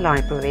ever-growing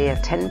library of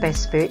 10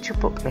 best spiritual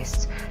book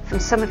lists from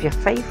some of your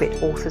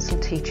favourite authors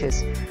and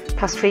teachers,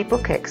 plus free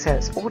book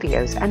excerpts,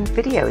 audios and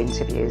video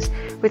interviews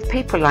with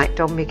people like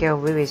Don Miguel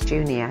Ruiz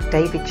Jr.,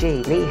 David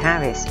G., Lee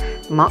Harris,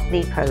 Mark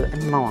Nepo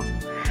and more.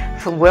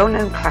 From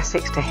well-known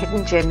classics to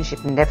hidden gems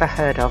you've never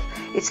heard of,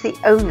 it's the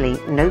only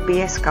no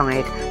BS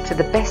guide to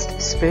the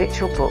best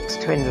spiritual books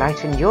to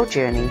enlighten your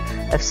journey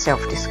of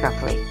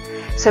self-discovery.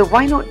 So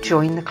why not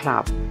join the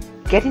club?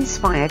 Get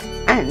inspired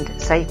and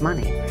save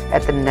money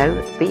at the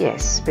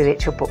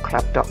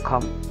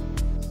nobsspiritualbookclub.com.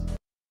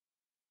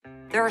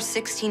 There are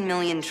 16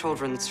 million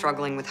children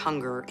struggling with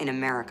hunger in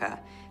America.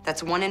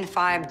 That's 1 in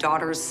 5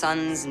 daughters,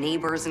 sons,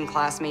 neighbors, and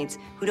classmates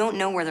who don't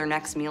know where their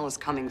next meal is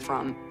coming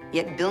from.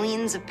 Yet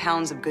billions of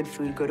pounds of good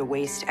food go to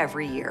waste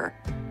every year.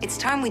 It's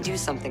time we do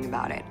something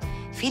about it.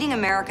 Feeding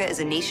America is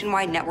a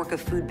nationwide network of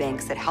food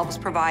banks that helps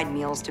provide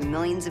meals to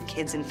millions of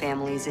kids and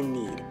families in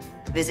need.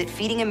 Visit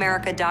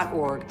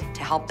feedingamerica.org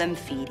to help them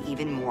feed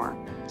even more.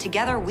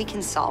 Together, we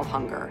can solve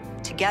hunger.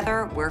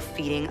 Together, we're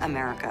feeding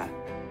America.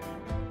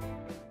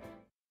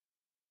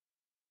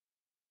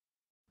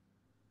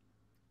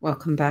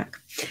 Welcome back.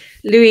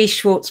 Louie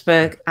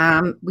Schwartzberg,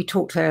 we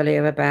talked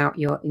earlier about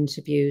your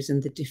interviews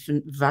and the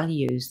different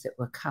values that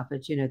were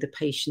covered, you know, the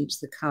patience,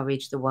 the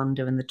courage, the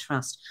wonder and the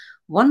trust.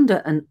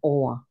 Wonder and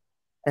awe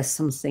are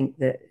something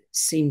that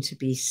seem to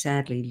be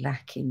sadly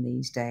lacking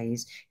these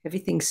days.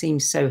 Everything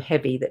seems so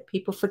heavy that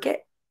people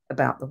forget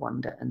about the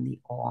wonder and the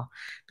awe.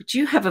 But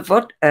you have a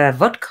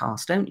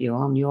vodcast, don't you,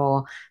 on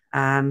your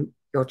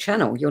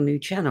channel, your new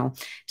channel.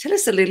 Tell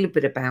us a little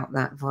bit about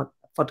that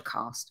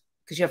vodcast,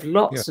 because you have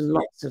lots and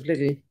lots of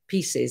little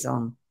pieces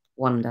on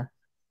wonder.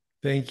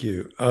 Thank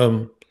you.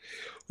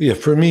 Yeah,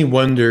 for me,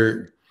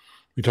 wonder,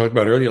 we talked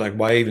about earlier, like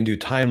why even do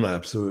time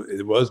lapse? So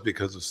it was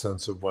because of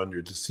sense of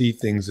wonder, to see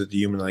things that the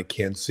human eye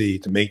can't see,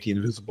 to make the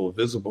invisible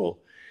visible.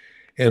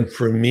 And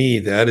for me,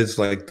 that is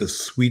like the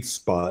sweet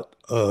spot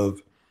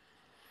of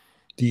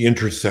the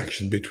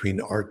intersection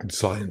between art and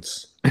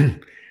science.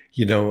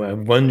 You know,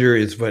 and wonder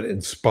is what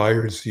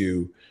inspires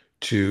you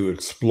to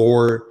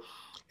explore.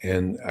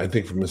 And I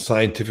think from the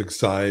scientific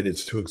side,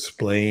 it's to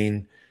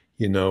explain,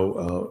 you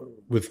know,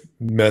 with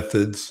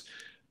methods,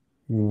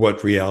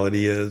 what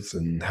reality is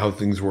and how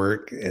things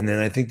work. And then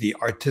I think the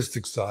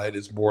artistic side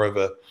is more of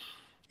a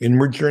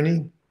inward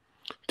journey,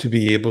 to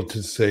be able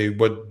to say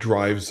what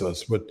drives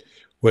us,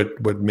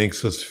 what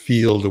makes us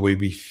feel the way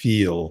we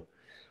feel,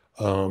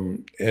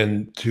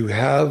 and to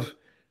have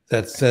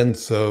that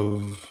sense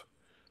of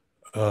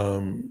a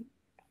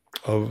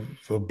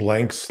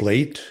blank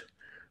slate,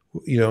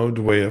 you know,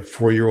 the way a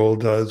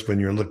 4-year-old does when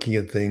you're looking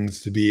at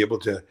things, to be able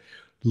to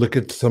look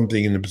at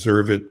something and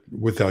observe it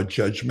without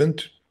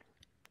judgment.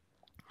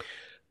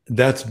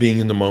 That's being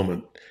in the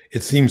moment.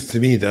 It seems to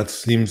me that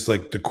seems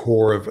like the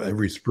core of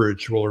every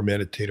spiritual or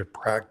meditative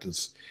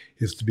practice,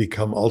 is to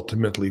become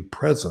ultimately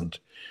present.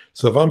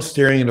 So if I'm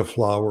staring at a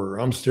flower or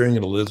I'm staring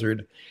at a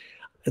lizard,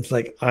 it's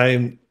like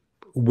I'm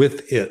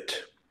with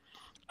it.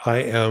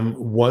 I am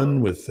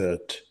one with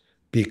it,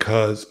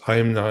 because I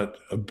am not,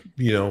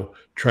 you know,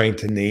 trying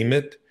to name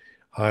it.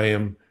 I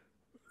am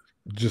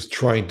just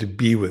trying to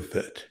be with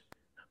it.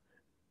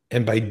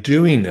 And by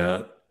doing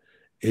that,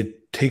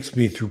 it takes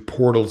me through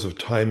portals of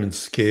time and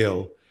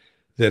scale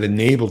that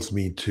enables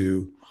me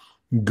to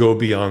go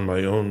beyond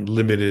my own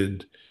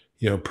limited,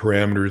 you know,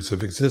 parameters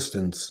of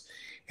existence.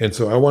 And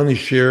so I want to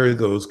share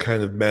those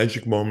kind of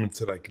magic moments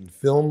that I can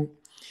film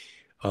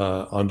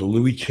on the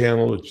Louie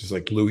channel, which is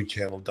like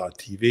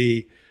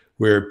louiechannel.tv,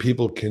 where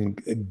people can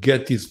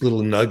get these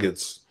little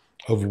nuggets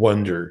of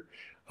wonder,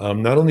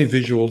 not only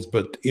visuals,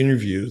 but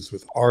interviews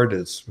with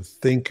artists, with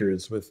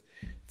thinkers, with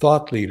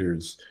thought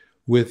leaders,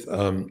 with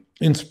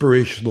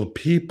inspirational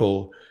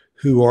people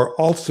who are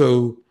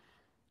also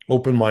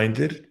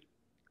open-minded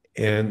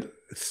and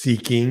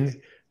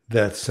seeking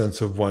that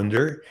sense of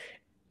wonder.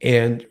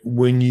 And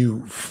when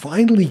you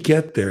finally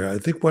get there, I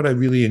think what I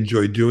really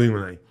enjoy doing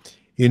when I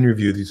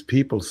interview these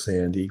people,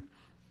 Sandie,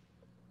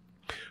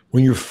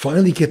 when you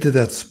finally get to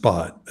that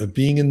spot of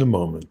being in the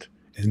moment,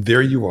 and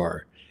there you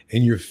are,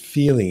 and you're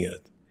feeling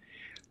it,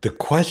 the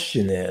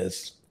question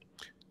is,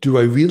 do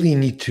I really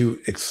need to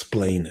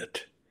explain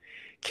it?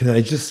 Can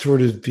I just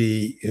sort of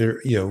be,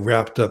 you know,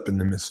 wrapped up in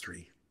the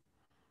mystery,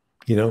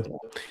 you know?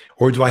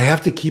 Or do I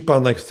have to keep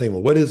on like saying,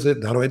 well, what is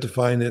it? How do I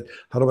define it?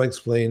 How do I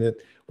explain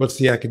it? What's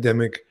the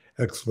academic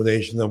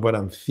explanation of what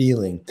I'm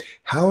feeling?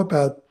 How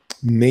about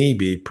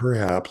maybe,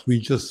 perhaps, we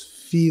just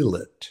feel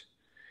it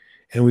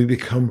and we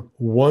become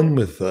one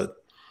with it?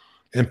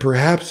 And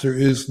perhaps there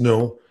is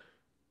no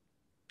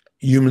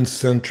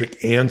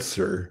human-centric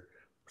answer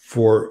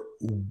for,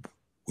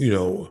 you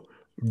know,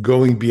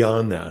 going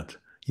beyond that.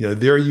 You know,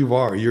 there you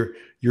are,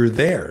 you're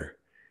there.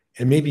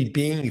 And maybe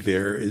being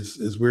there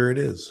is where it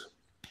is.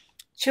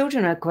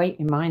 Children are great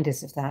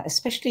reminders of that,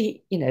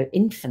 especially, you know,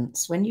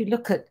 infants. When you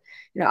look at,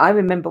 you know, I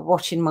remember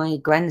watching my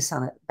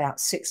grandson at about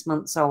 6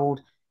 months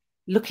old,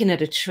 looking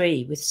at a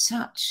tree with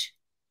such,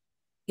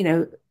 you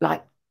know,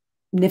 like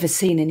never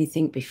seen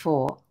anything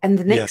before. And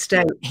the next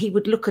day he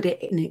would look at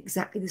it in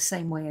exactly the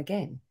same way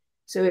again.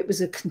 So it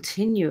was a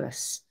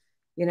continuous,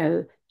 you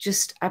know,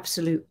 just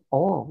absolute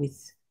awe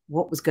with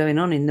what was going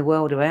on in the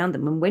world around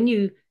them. And when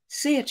you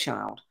see a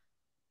child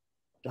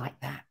like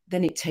that,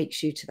 then it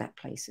takes you to that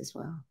place as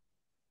well.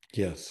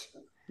 Yes.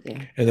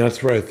 Yeah. And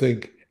that's where I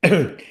think,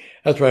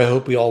 that's where I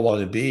hope we all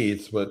want to be.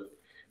 It's what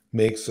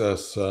makes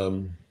us,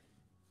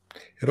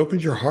 it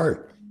opens your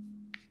heart,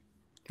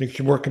 makes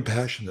you more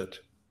compassionate.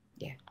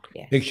 Yeah.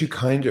 Yeah. Makes you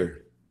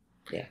kinder.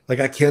 Yeah. Like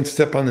I can't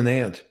step on an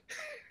ant.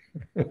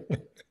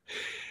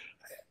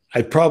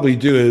 I probably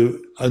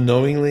do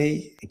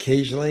unknowingly,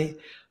 occasionally.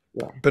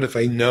 Yeah. But if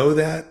I know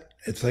that,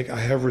 it's like I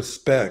have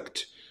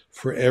respect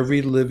for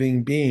every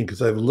living being,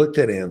 because I've looked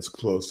at ants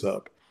close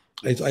up.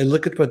 I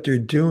look at what they're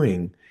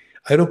doing.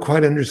 I don't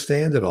quite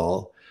understand it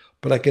all,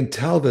 but I can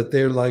tell that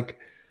they're like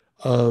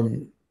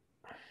um,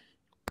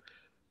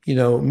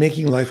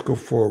 making life go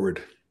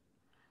forward.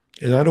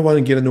 And I don't want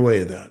to get in the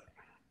way of that.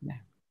 No,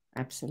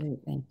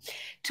 absolutely.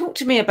 Talk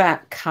to me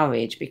about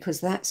courage,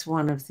 because that's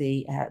one of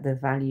the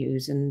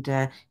values. And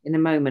in a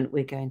moment,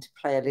 we're going to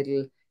play a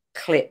little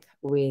clip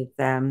with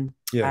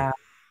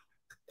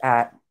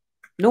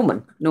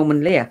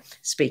Norman Lear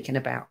speaking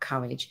about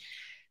courage.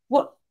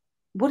 What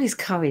is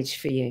courage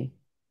for you?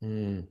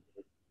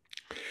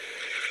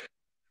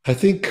 I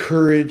think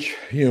courage,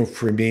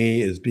 for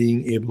me, is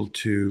being able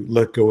to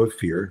let go of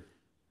fear.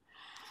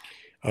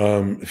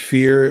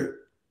 Fear,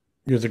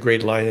 there's a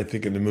great line, I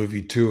think, in the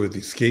movie too, with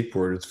the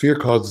skateboarders. Fear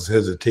causes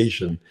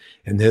hesitation,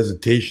 and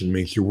hesitation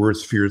makes your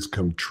worst fears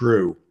come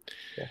true.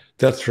 Yeah.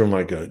 That's from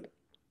like an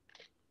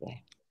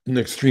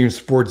extreme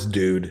sports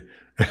dude,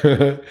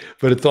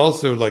 but it's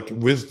also like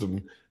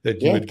wisdom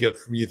that you would get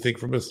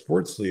from a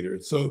sports leader.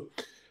 So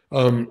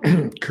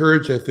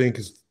courage, I think,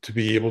 is to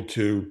be able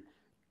to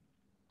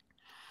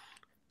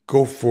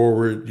go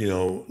forward,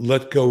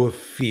 let go of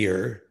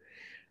fear,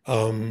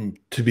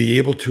 to be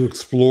able to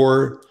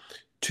explore,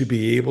 to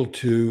be able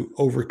to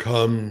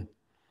overcome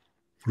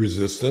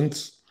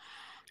resistance,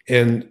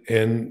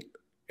 and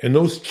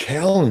those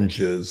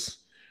challenges,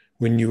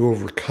 when you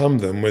overcome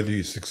them, whether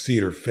you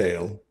succeed or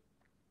fail,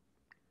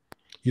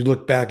 you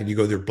look back and you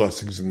go, they're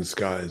blessings in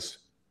disguise,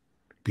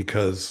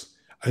 because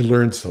I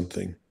learned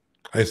something.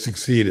 I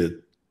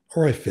succeeded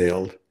or I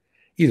failed.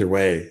 Either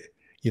way,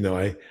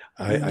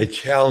 I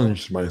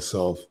challenged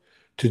myself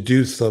to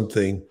do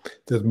something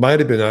that might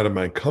have been out of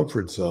my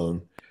comfort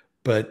zone,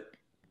 but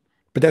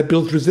that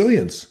builds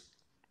resilience.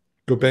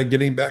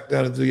 Getting back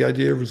down to the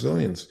idea of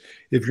resilience.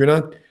 If you're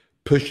not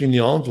pushing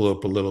the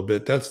envelope a little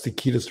bit, that's the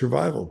key to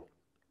survival.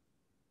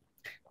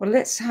 Well,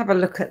 let's have a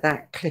look at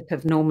that clip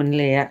of Norman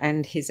Lear,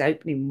 and his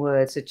opening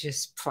words are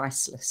just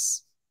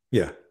priceless.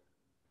 Yeah.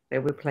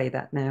 So we'll play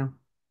that now.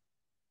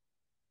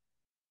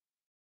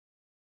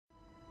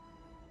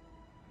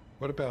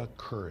 What about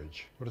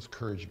courage? What does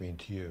courage mean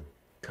to you?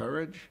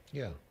 Courage?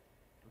 Yeah.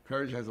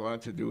 Courage has a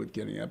lot to do with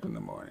getting up in the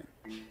morning.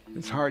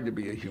 It's hard to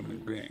be a human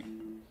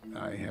being.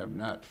 I have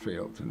not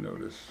failed to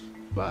notice.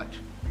 But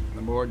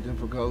the more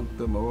difficult,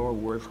 the more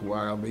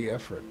worthwhile the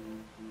effort.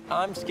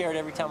 I'm scared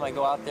every time I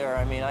go out there.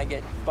 I mean, I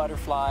get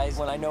butterflies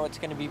when I know it's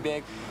going to be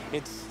big.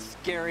 It's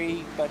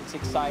scary, but it's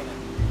exciting.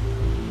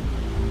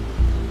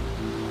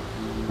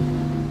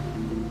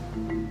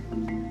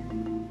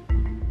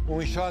 When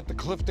we shot the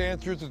Cliff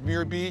Dancers at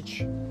Muir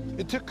Beach,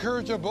 it took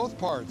courage on both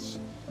parts.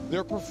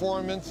 Their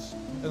performance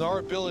and our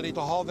ability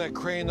to haul that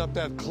crane up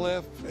that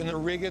cliff and to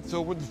rig it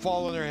so it wouldn't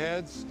fall on their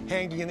heads,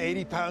 hanging an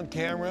 80-pound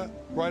camera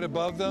right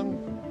above them.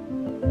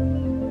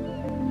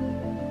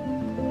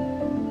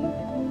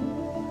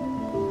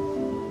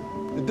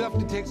 It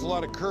definitely takes a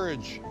lot of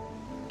courage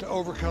to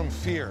overcome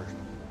fear.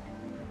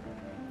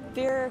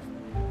 Fear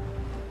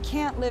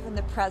can't live in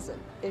the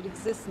present. It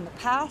exists in the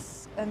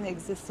past and it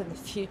exists in the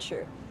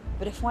future.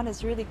 But if one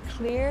is really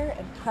clear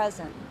and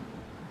present,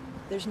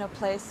 there's no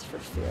place for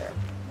fear.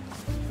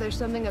 There's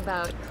something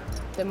about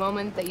the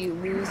moment that you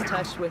lose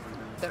touch with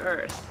the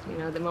earth,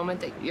 the moment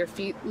that your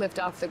feet lift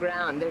off the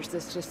ground, there's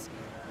this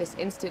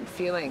instant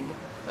feeling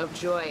of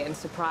joy and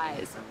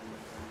surprise.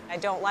 I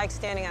don't like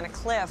standing on a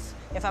cliff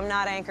if I'm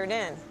not anchored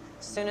in.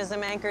 As soon as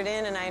I'm anchored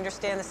in and I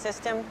understand the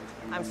system,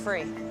 I'm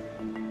free.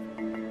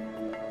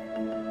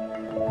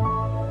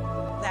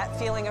 That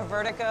feeling of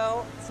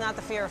vertigo, it's not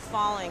the fear of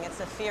falling, it's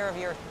the fear of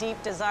your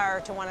deep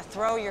desire to want to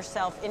throw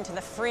yourself into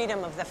the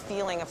freedom of the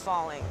feeling of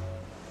falling.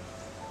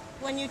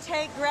 When you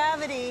take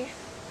gravity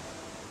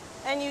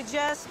and you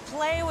just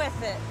play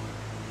with it,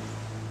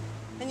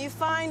 and you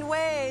find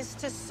ways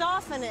to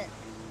soften it,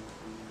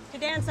 to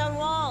dance on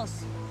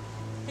walls,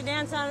 to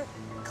dance on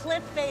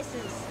cliff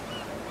faces.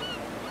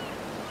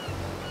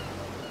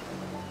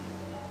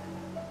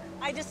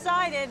 I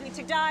decided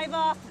to dive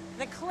off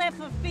the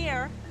cliff of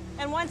fear,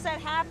 and once that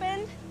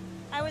happened,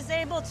 I was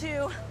able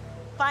to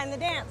find the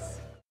dance.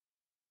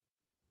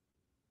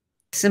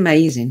 It's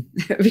amazing.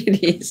 It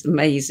really is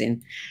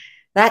amazing.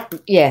 That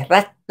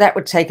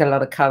would take a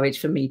lot of courage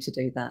for me to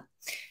do that.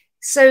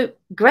 So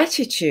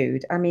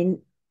gratitude, I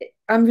mean,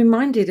 I'm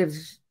reminded of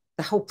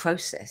the whole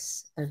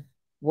process of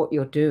what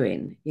you're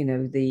doing,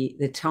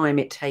 the time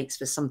it takes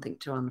for something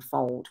to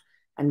unfold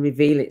and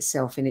reveal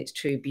itself in its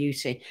true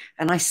beauty.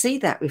 And I see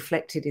that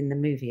reflected in the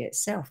movie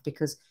itself,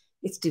 because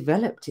it's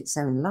developed its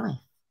own life.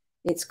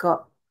 It's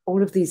got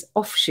all of these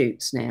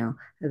offshoots now,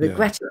 the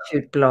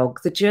gratitude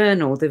blog, the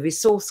journal, the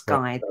resource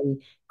guide, the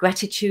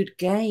gratitude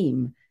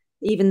game,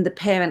 even the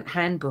parent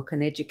handbook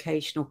and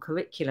educational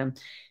curriculum.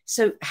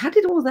 So how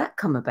did all that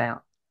come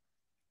about?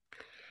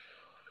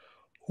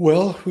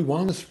 Well, we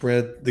want to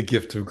spread the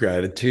gift of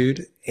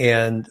gratitude,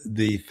 and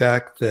the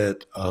fact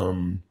that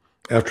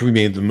after we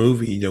made the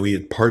movie, we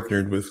had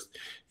partnered with,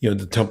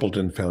 the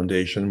Templeton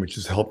Foundation, which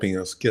is helping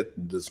us get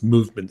this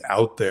movement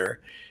out there,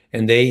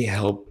 and they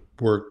help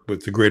work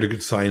with the Greater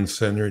Good Science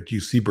Center at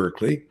UC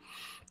Berkeley,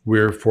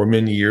 where for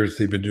many years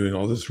they've been doing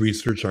all this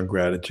research on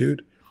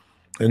gratitude.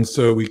 And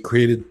so we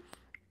created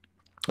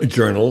a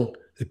journal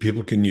that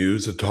people can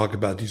use to talk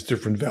about these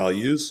different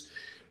values,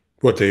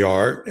 what they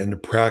are, and the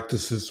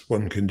practices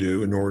one can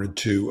do in order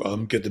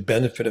to get the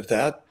benefit of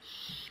that.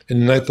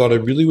 And then I thought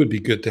it really would be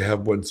good to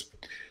have one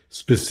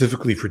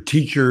specifically for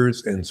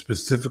teachers and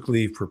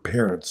specifically for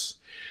parents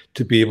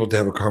to be able to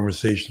have a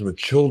conversation with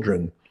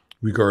children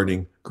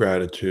regarding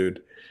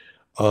gratitude.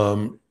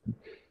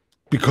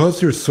 Because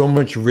there's so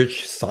much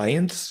rich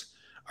science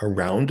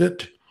around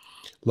it,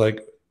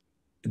 like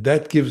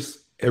that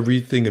gives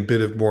everything a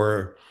bit of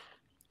more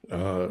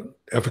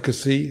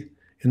efficacy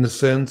in a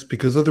sense,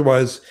 because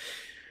otherwise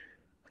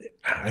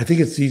I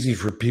think it's easy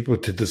for people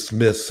to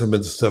dismiss some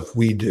of the stuff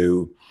we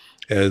do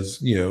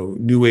as,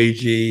 new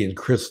agey and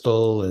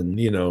crystal and,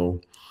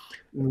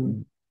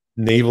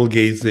 navel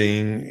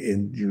gazing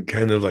and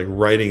kind of like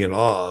writing it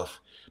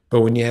off.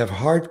 But when you have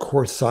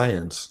hardcore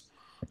science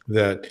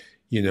that,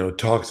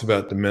 talks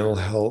about the mental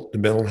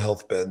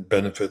health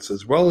benefits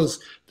as well as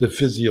the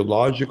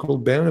physiological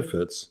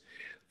benefits,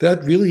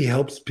 that really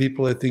helps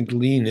people, I think,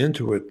 lean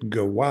into it and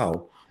go,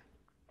 wow,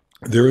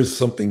 there is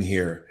something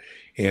here.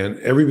 And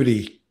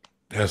everybody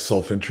has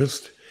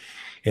self-interest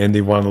and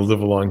they want to live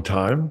a long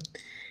time.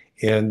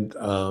 And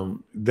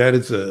that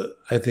is,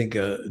 I think,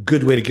 a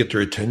good way to get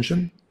their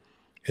attention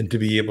and to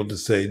be able to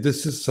say,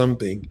 this is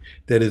something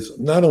that is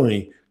not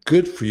only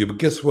good for you, but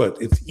guess what?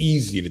 It's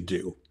easy to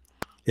do.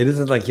 It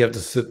isn't like you have to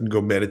sit and go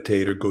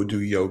meditate or go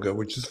do yoga,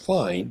 which is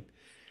fine,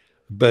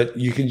 but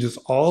you can just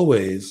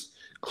always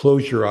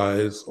close your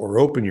eyes or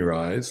open your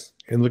eyes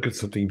and look at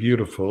something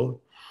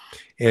beautiful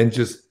and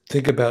just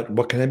think about,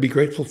 what can I be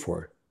grateful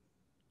for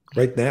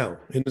right now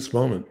in this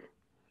moment?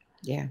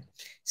 Yeah.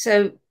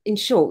 So in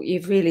short,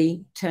 you've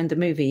really turned the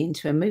movie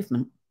into a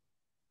movement.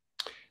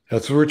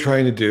 That's what we're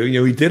trying to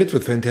do. We did it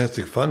with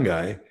Fantastic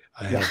Fungi.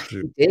 I have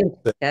to say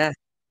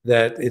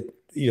that it,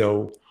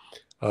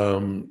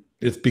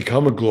 it's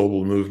become a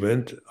global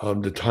movement.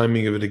 The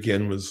timing of it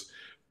again was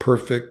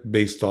perfect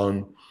based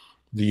on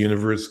the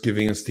universe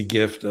giving us the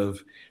gift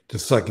of the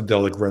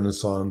psychedelic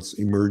renaissance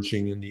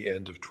emerging in the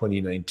end of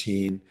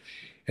 2019.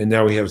 And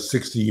now we have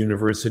 60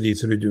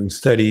 universities that are doing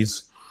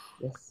studies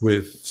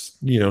with,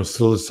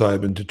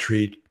 psilocybin to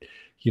treat,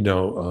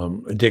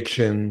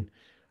 addiction,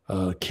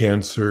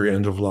 cancer,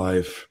 end of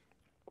life,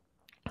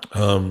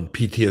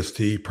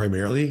 PTSD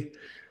primarily.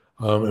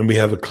 And we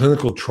have a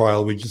clinical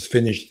trial we just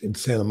finished in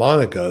Santa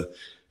Monica,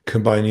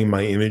 combining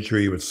my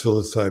imagery with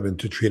psilocybin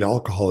to treat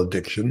alcohol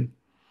addiction.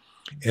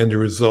 And the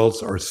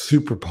results are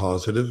super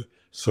positive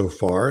so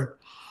far,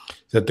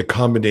 that the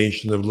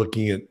combination of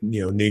looking at,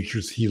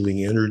 nature's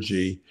healing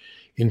energy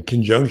in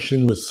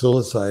conjunction with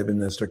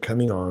psilocybin as they're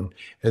coming on,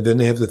 and then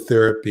they have the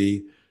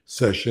therapy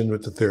session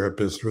with the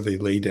therapist where they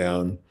lay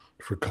down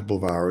for a couple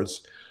of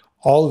hours.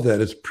 All of that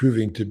is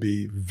proving to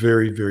be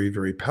very, very,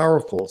 very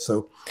powerful.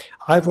 So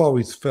I've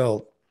always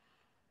felt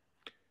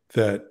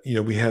that,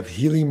 we have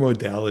healing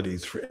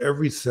modalities for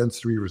every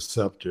sensory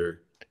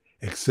receptor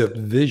except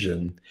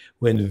vision,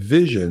 when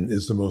vision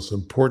is the most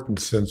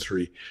important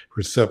sensory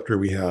receptor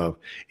we have.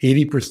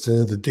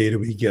 80% of the data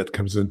we get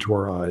comes into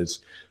our eyes.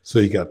 So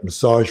you got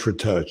massage for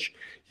touch,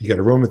 you got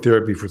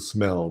aromatherapy for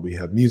smell, we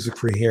have music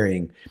for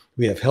hearing,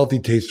 we have healthy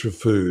taste for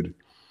food.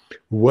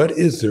 What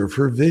is there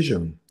for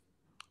vision?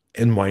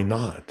 And why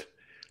not?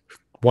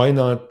 Why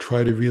not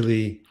try to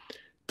really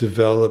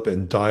develop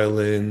and dial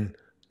in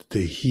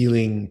the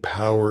healing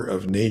power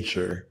of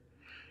nature?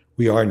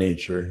 We are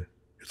nature.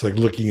 It's like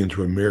looking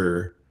into a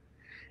mirror.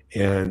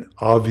 And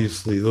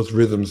obviously those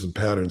rhythms and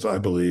patterns, I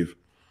believe,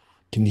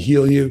 can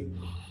heal you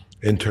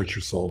and touch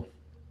your soul.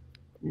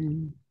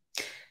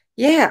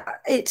 Yeah,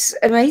 it's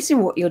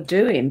amazing what you're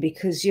doing,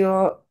 because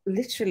you're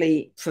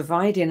literally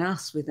providing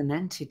us with an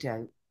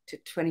antidote to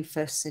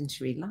 21st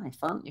century life,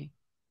 aren't you?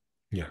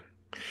 Yeah.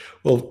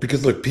 Well,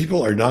 because look,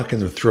 people are not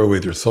going to throw away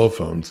their cell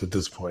phones at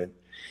this point.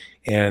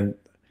 And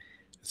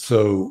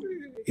so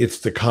it's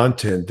the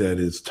content that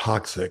is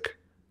toxic,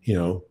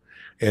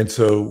 And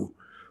so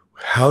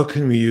how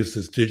can we use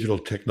this digital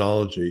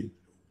technology,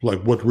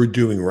 like what we're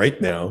doing right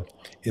now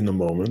in the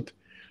moment,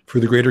 for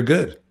the greater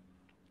good?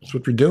 That's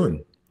what we're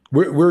doing.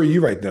 Where are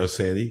you right now,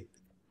 Sandie?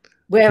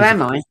 Where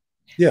am I?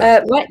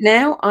 Yeah. Right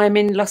now, I'm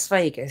in Las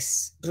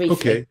Vegas, briefly.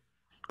 Okay,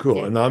 cool.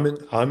 Yeah. And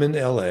I'm in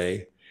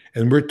LA,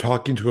 and we're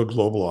talking to a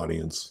global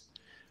audience.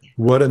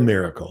 What a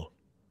miracle,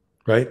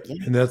 right?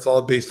 Yeah. And that's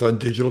all based on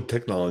digital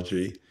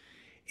technology.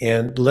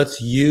 And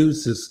let's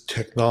use this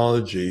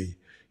technology,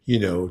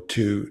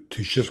 to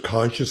shift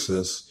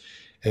consciousness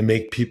and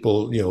make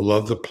people,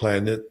 love the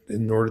planet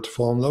in order to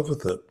fall in love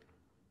with it.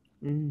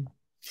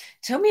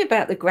 Tell me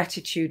about the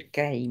gratitude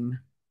game.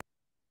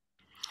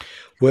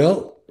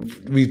 Well,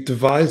 we've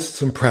devised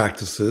some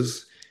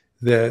practices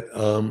that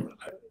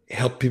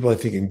help people, I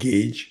think,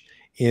 engage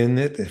in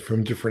it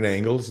from different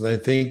angles. And I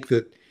think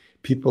that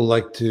people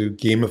like to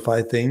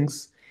gamify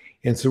things.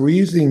 And so we're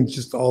using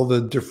just all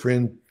the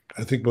different,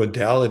 I think,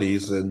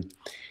 modalities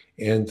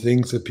and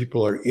things that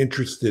people are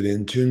interested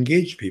in to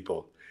engage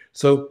people.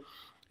 So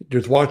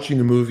there's watching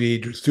a movie,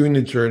 there's doing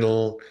a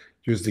journal,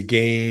 there's the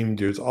game,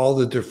 there's all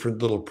the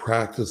different little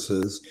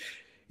practices.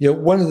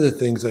 One of the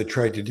things I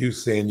tried to do,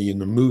 Sandie, in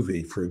the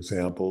movie, for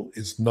example,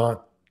 is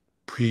not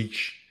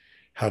preach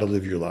how to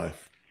live your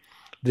life.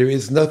 There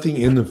is nothing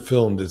in the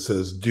film that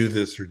says do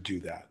this or do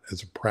that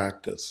as a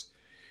practice.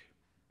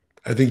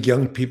 I think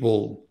young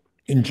people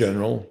in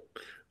general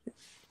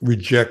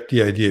reject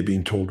the idea of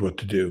being told what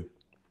to do.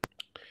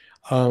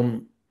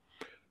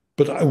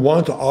 But I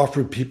want to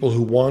offer people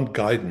who want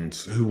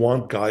guidance, who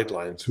want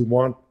guidelines, who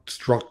want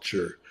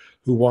structure,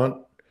 who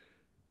want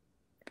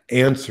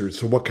answers.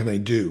 So what can I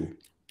do?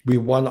 We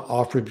want to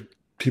offer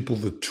people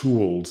the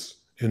tools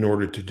in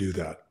order to do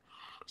that.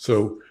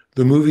 So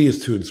the movie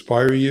is to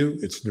inspire you.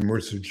 It's an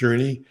immersive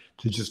journey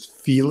to just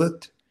feel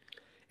it.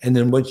 And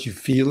then once you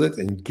feel it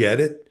and get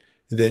it,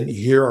 then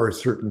here are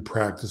certain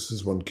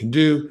practices one can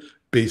do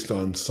based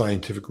on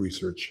scientific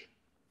research.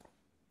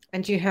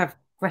 And you have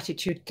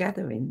gratitude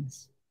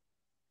gatherings.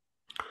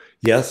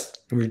 Yes,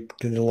 we're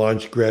going to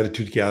launch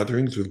gratitude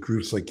gatherings with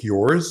groups like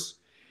yours.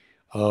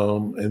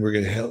 And we're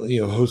going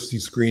to host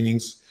these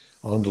screenings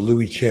on the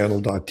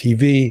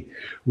louischannel.tv,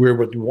 where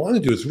what we want to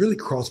do is really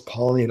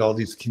cross-pollinate all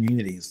these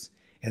communities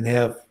and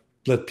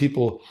let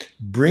people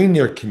bring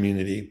their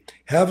community,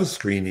 have a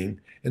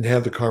screening, and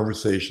have the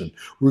conversation.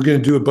 We're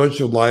going to do a bunch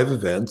of live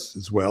events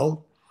as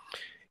well.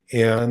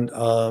 And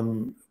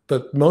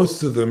but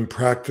most of them,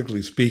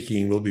 practically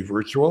speaking, will be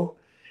virtual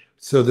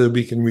so that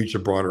we can reach a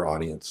broader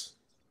audience.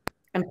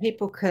 And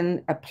people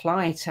can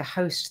apply to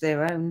host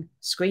their own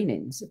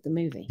screenings of the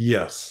movie.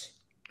 Yes,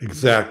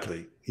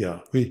 exactly. Yeah,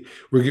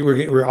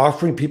 we're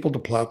offering people the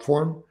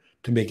platform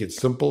to make it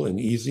simple and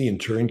easy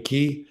and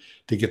turnkey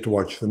to get to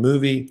watch the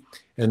movie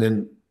and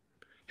then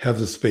have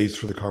the space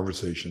for the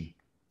conversation.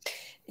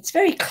 It's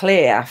very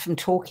clear from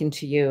talking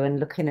to you and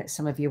looking at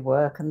some of your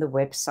work and the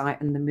website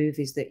and the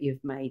movies that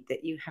you've made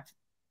that you have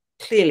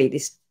clearly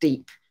this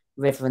deep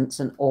reverence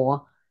and awe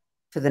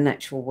for the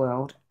natural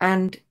world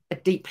and a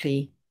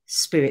deeply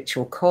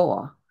spiritual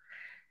core.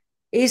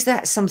 Is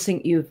that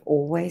something you've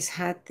always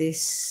had,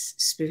 this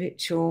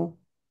spiritual,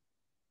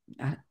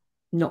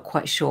 not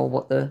quite sure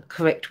what the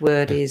correct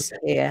word is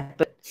here,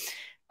 but,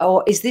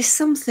 or is this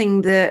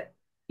something that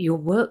your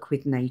work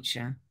with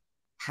nature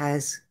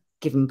has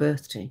given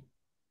birth to?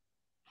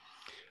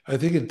 I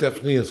think it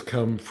definitely has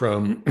come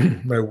from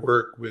my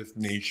work with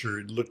nature,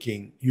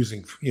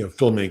 using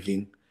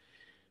filmmaking,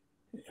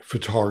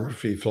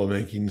 photography,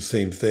 filmmaking, the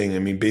same thing. I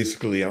mean,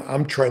 basically,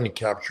 I'm trying to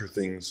capture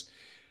things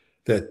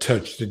that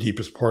touch the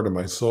deepest part of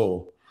my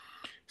soul.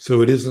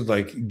 So it isn't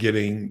like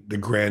getting the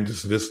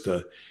grandest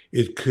vista.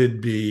 It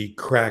could be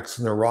cracks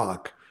in a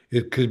rock.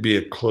 It could be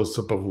a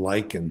close-up of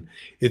lichen.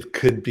 It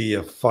could be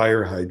a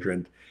fire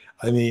hydrant.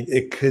 I mean,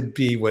 it could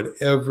be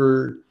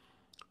whatever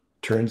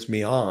turns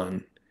me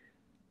on.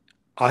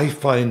 I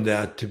find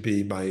that to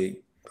be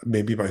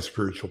maybe my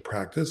spiritual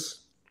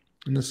practice,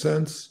 in a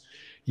sense.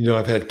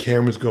 I've had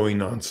cameras going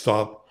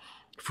nonstop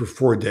for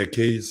 4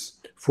 decades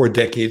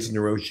in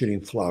a row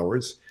shooting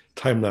flowers,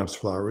 time-lapse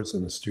flowers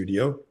in the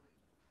studio.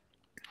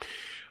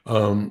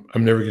 I'm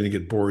never going to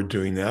get bored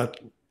doing that.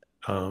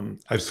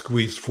 I've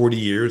squeezed 40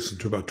 years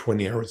into about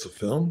 20 hours of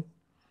film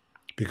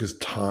because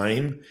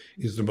time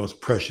is the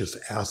most precious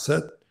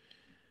asset.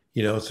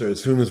 So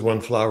as soon as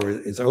one flower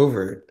is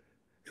over,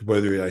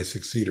 whether I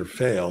succeed or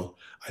fail,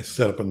 I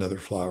set up another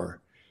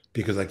flower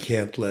because I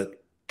can't let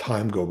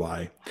time go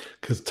by,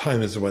 because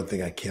time is the one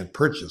thing I can't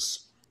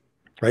purchase,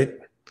 right?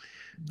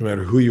 No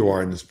matter who you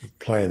are on this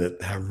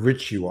planet, how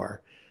rich you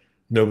are,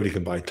 nobody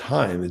can buy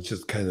time. It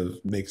just kind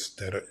of makes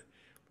that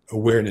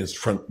awareness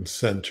front and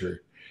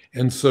center.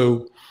 And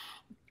so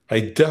I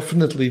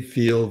definitely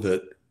feel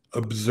that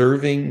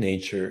observing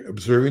nature,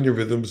 observing the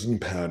rhythms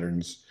and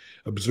patterns,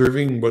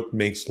 observing what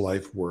makes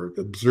life work,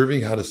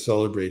 observing how to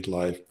celebrate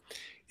life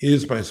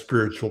is my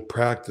spiritual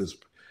practice.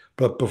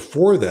 But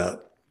before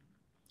that,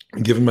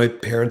 given my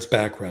parents'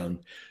 background,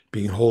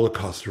 being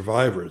Holocaust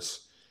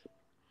survivors,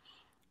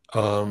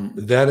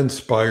 that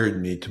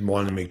inspired me to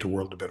want to make the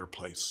world a better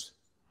place.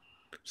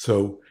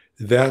 So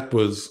that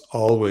was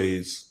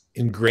always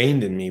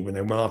ingrained in me. When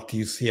I went off to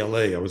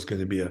UCLA, I was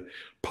going to be a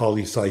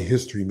poli-sci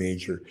history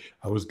major.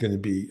 I was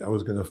going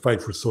to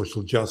fight for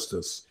social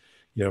justice,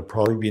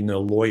 probably being a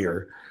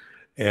lawyer.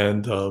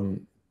 And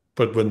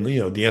but when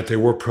the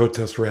anti-war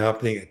protests were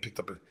happening, I picked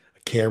up a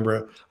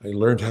camera. I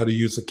learned how to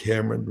use a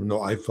camera. There were no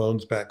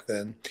iPhones back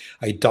then.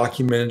 I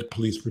documented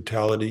police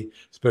brutality,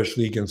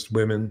 especially against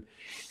women.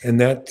 And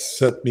that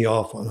set me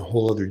off on a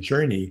whole other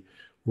journey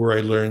where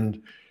I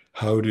learned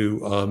how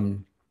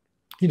to,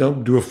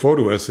 do a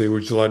photo essay,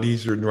 which is a lot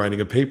easier than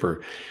writing a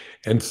paper.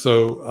 And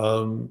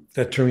so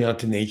that turned me on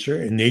to nature,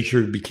 and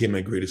nature became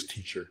my greatest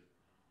teacher.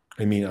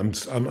 I mean,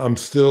 I'm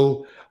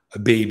still a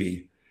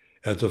baby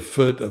at the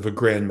foot of a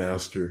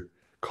grandmaster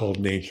called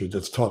nature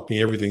that's taught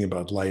me everything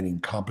about lighting,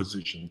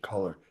 composition,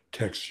 color,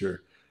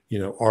 texture,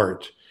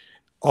 art.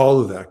 All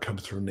of that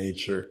comes from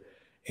nature.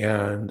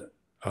 And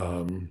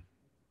I'm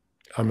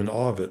in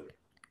awe of it.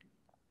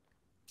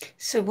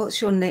 So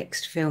what's your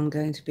next film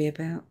going to be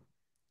about?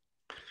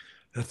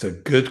 That's a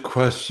good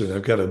question.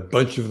 I've got a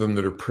bunch of them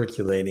that are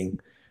percolating.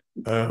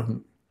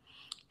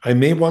 I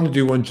may want to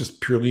do one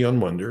just purely on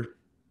wonder,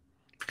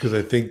 because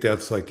I think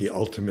that's like the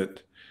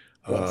ultimate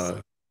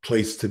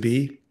place to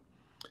be.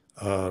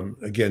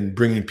 Again,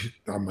 bringing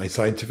my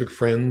scientific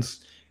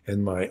friends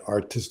and my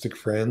artistic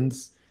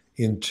friends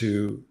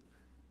into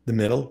the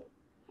middle,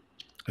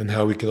 and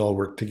how we can all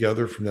work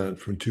together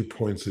from 2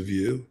 points of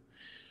view.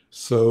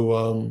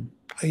 So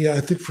yeah,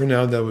 I think for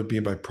now that would be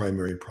my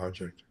primary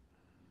project.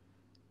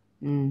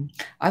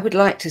 I would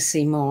like to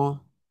see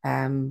more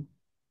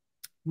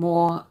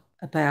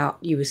about,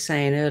 you were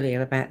saying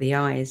earlier about the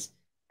eyes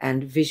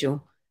and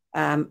visual,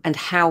 and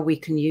how we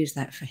can use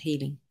that for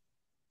healing.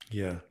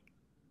 Yeah.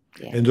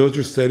 And those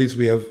are studies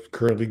we have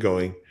currently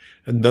going.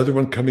 Another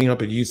one coming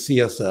up at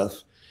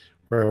UCSF,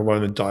 where I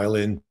want to dial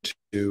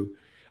into.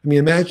 I mean,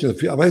 imagine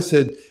if I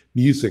said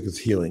music is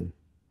healing,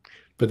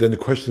 but then the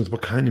question is,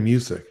 what kind of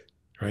music,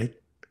 right?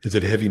 Is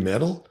it heavy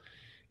metal?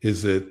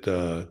 Is it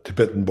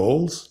Tibetan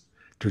bowls?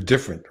 They're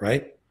different,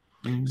 right?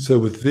 So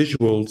with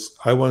visuals,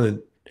 I want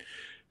to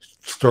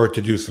start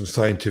to do some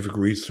scientific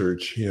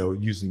research,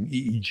 using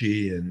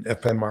EEG and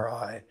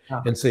fMRI,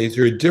 and say, is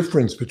there a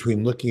difference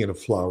between looking at a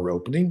flower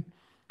opening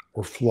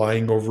or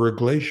flying over a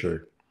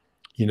glacier?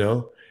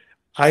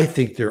 I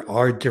think there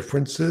are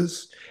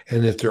differences.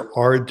 And if there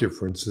are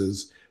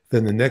differences,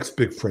 then the next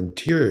big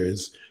frontier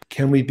is,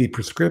 can we be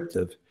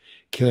prescriptive?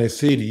 Can I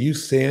say to you,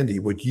 Sandie,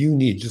 what you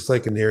need, just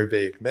like in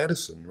Ayurvedic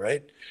medicine,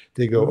 right?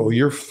 They go, oh,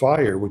 you're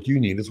fire. What you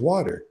need is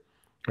water,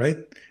 right?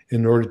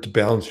 In order to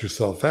balance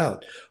yourself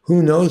out.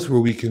 Who knows where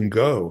we can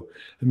go?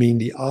 I mean,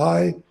 the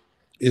eye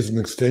is an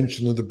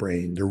extension of the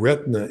brain. The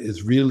retina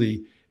is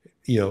really,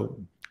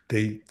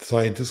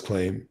 scientists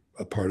claim,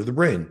 a part of the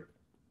brain.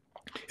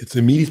 It's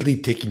immediately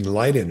taking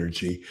light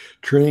energy,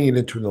 turning it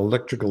into an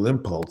electrical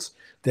impulse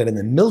that in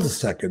a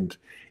millisecond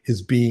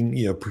is being,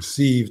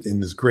 perceived in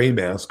this gray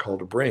mass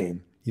called a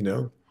brain.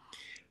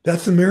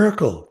 That's a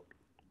miracle.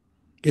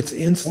 It's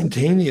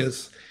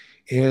instantaneous,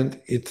 and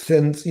it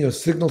sends,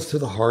 signals to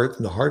the heart,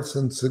 and the heart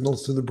sends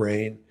signals to the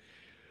brain.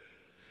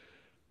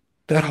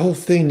 That whole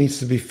thing needs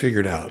to be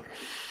figured out,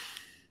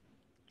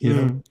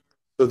 so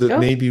that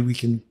maybe we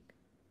can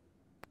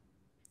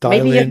dial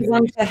maybe in.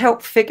 everyone to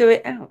help figure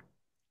it out.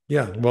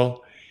 Yeah,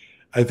 well,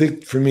 I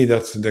think for me,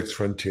 that's the next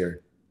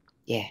frontier.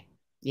 Yeah,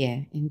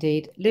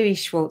 indeed. Louie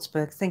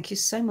Schwartzberg, thank you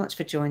so much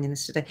for joining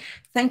us today.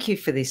 Thank you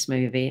for this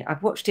movie.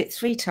 I've watched it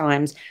 3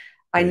 times.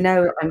 I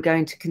know I'm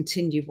going to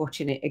continue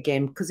watching it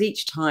again, because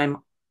each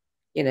time,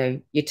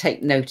 you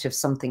take note of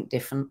something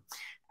different.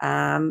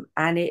 And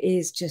it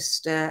is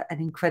just an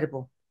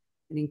incredible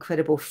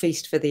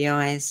feast for the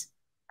eyes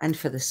and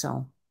for the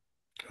soul.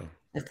 So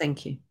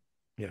thank you.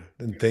 Yeah,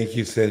 and thank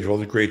you, Sandie, for all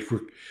the great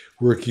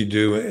work you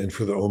do, and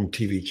for the Om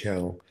TV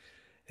channel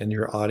and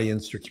your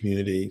audience, your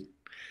community,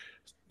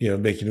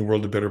 making the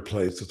world a better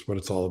place. That's what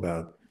it's all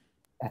about.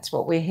 That's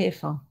what we're here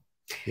for.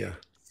 Yeah.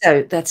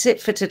 So that's it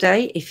for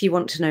today. If you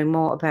want to know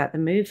more about the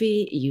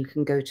movie, you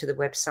can go to the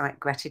website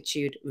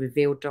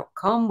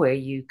gratituderevealed.com, where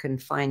you can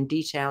find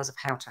details of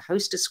how to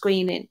host a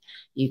screening.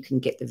 You can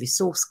get the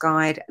resource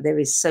guide. There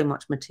is so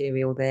much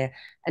material there.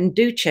 And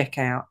do check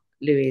out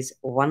Louie's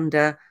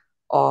wonder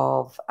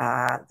of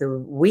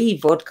the Wee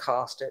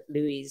vodcast at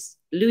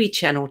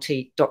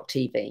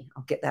louiechannel.tv.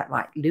 I'll get that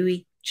right,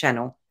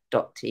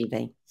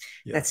 louiechannel.tv.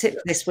 Yeah. That's it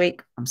for this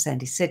week. I'm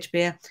Sandie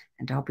Sedgbeer,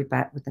 and I'll be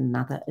back with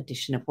another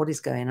edition of What Is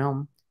Going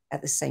On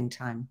at the same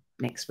time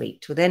next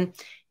week. Till then,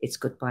 it's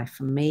goodbye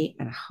from me,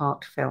 and a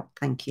heartfelt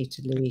thank you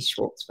to Louie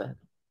Schwartzberg.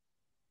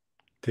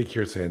 Take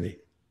care, Sandie.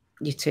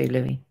 You too,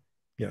 Louie.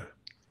 Yeah.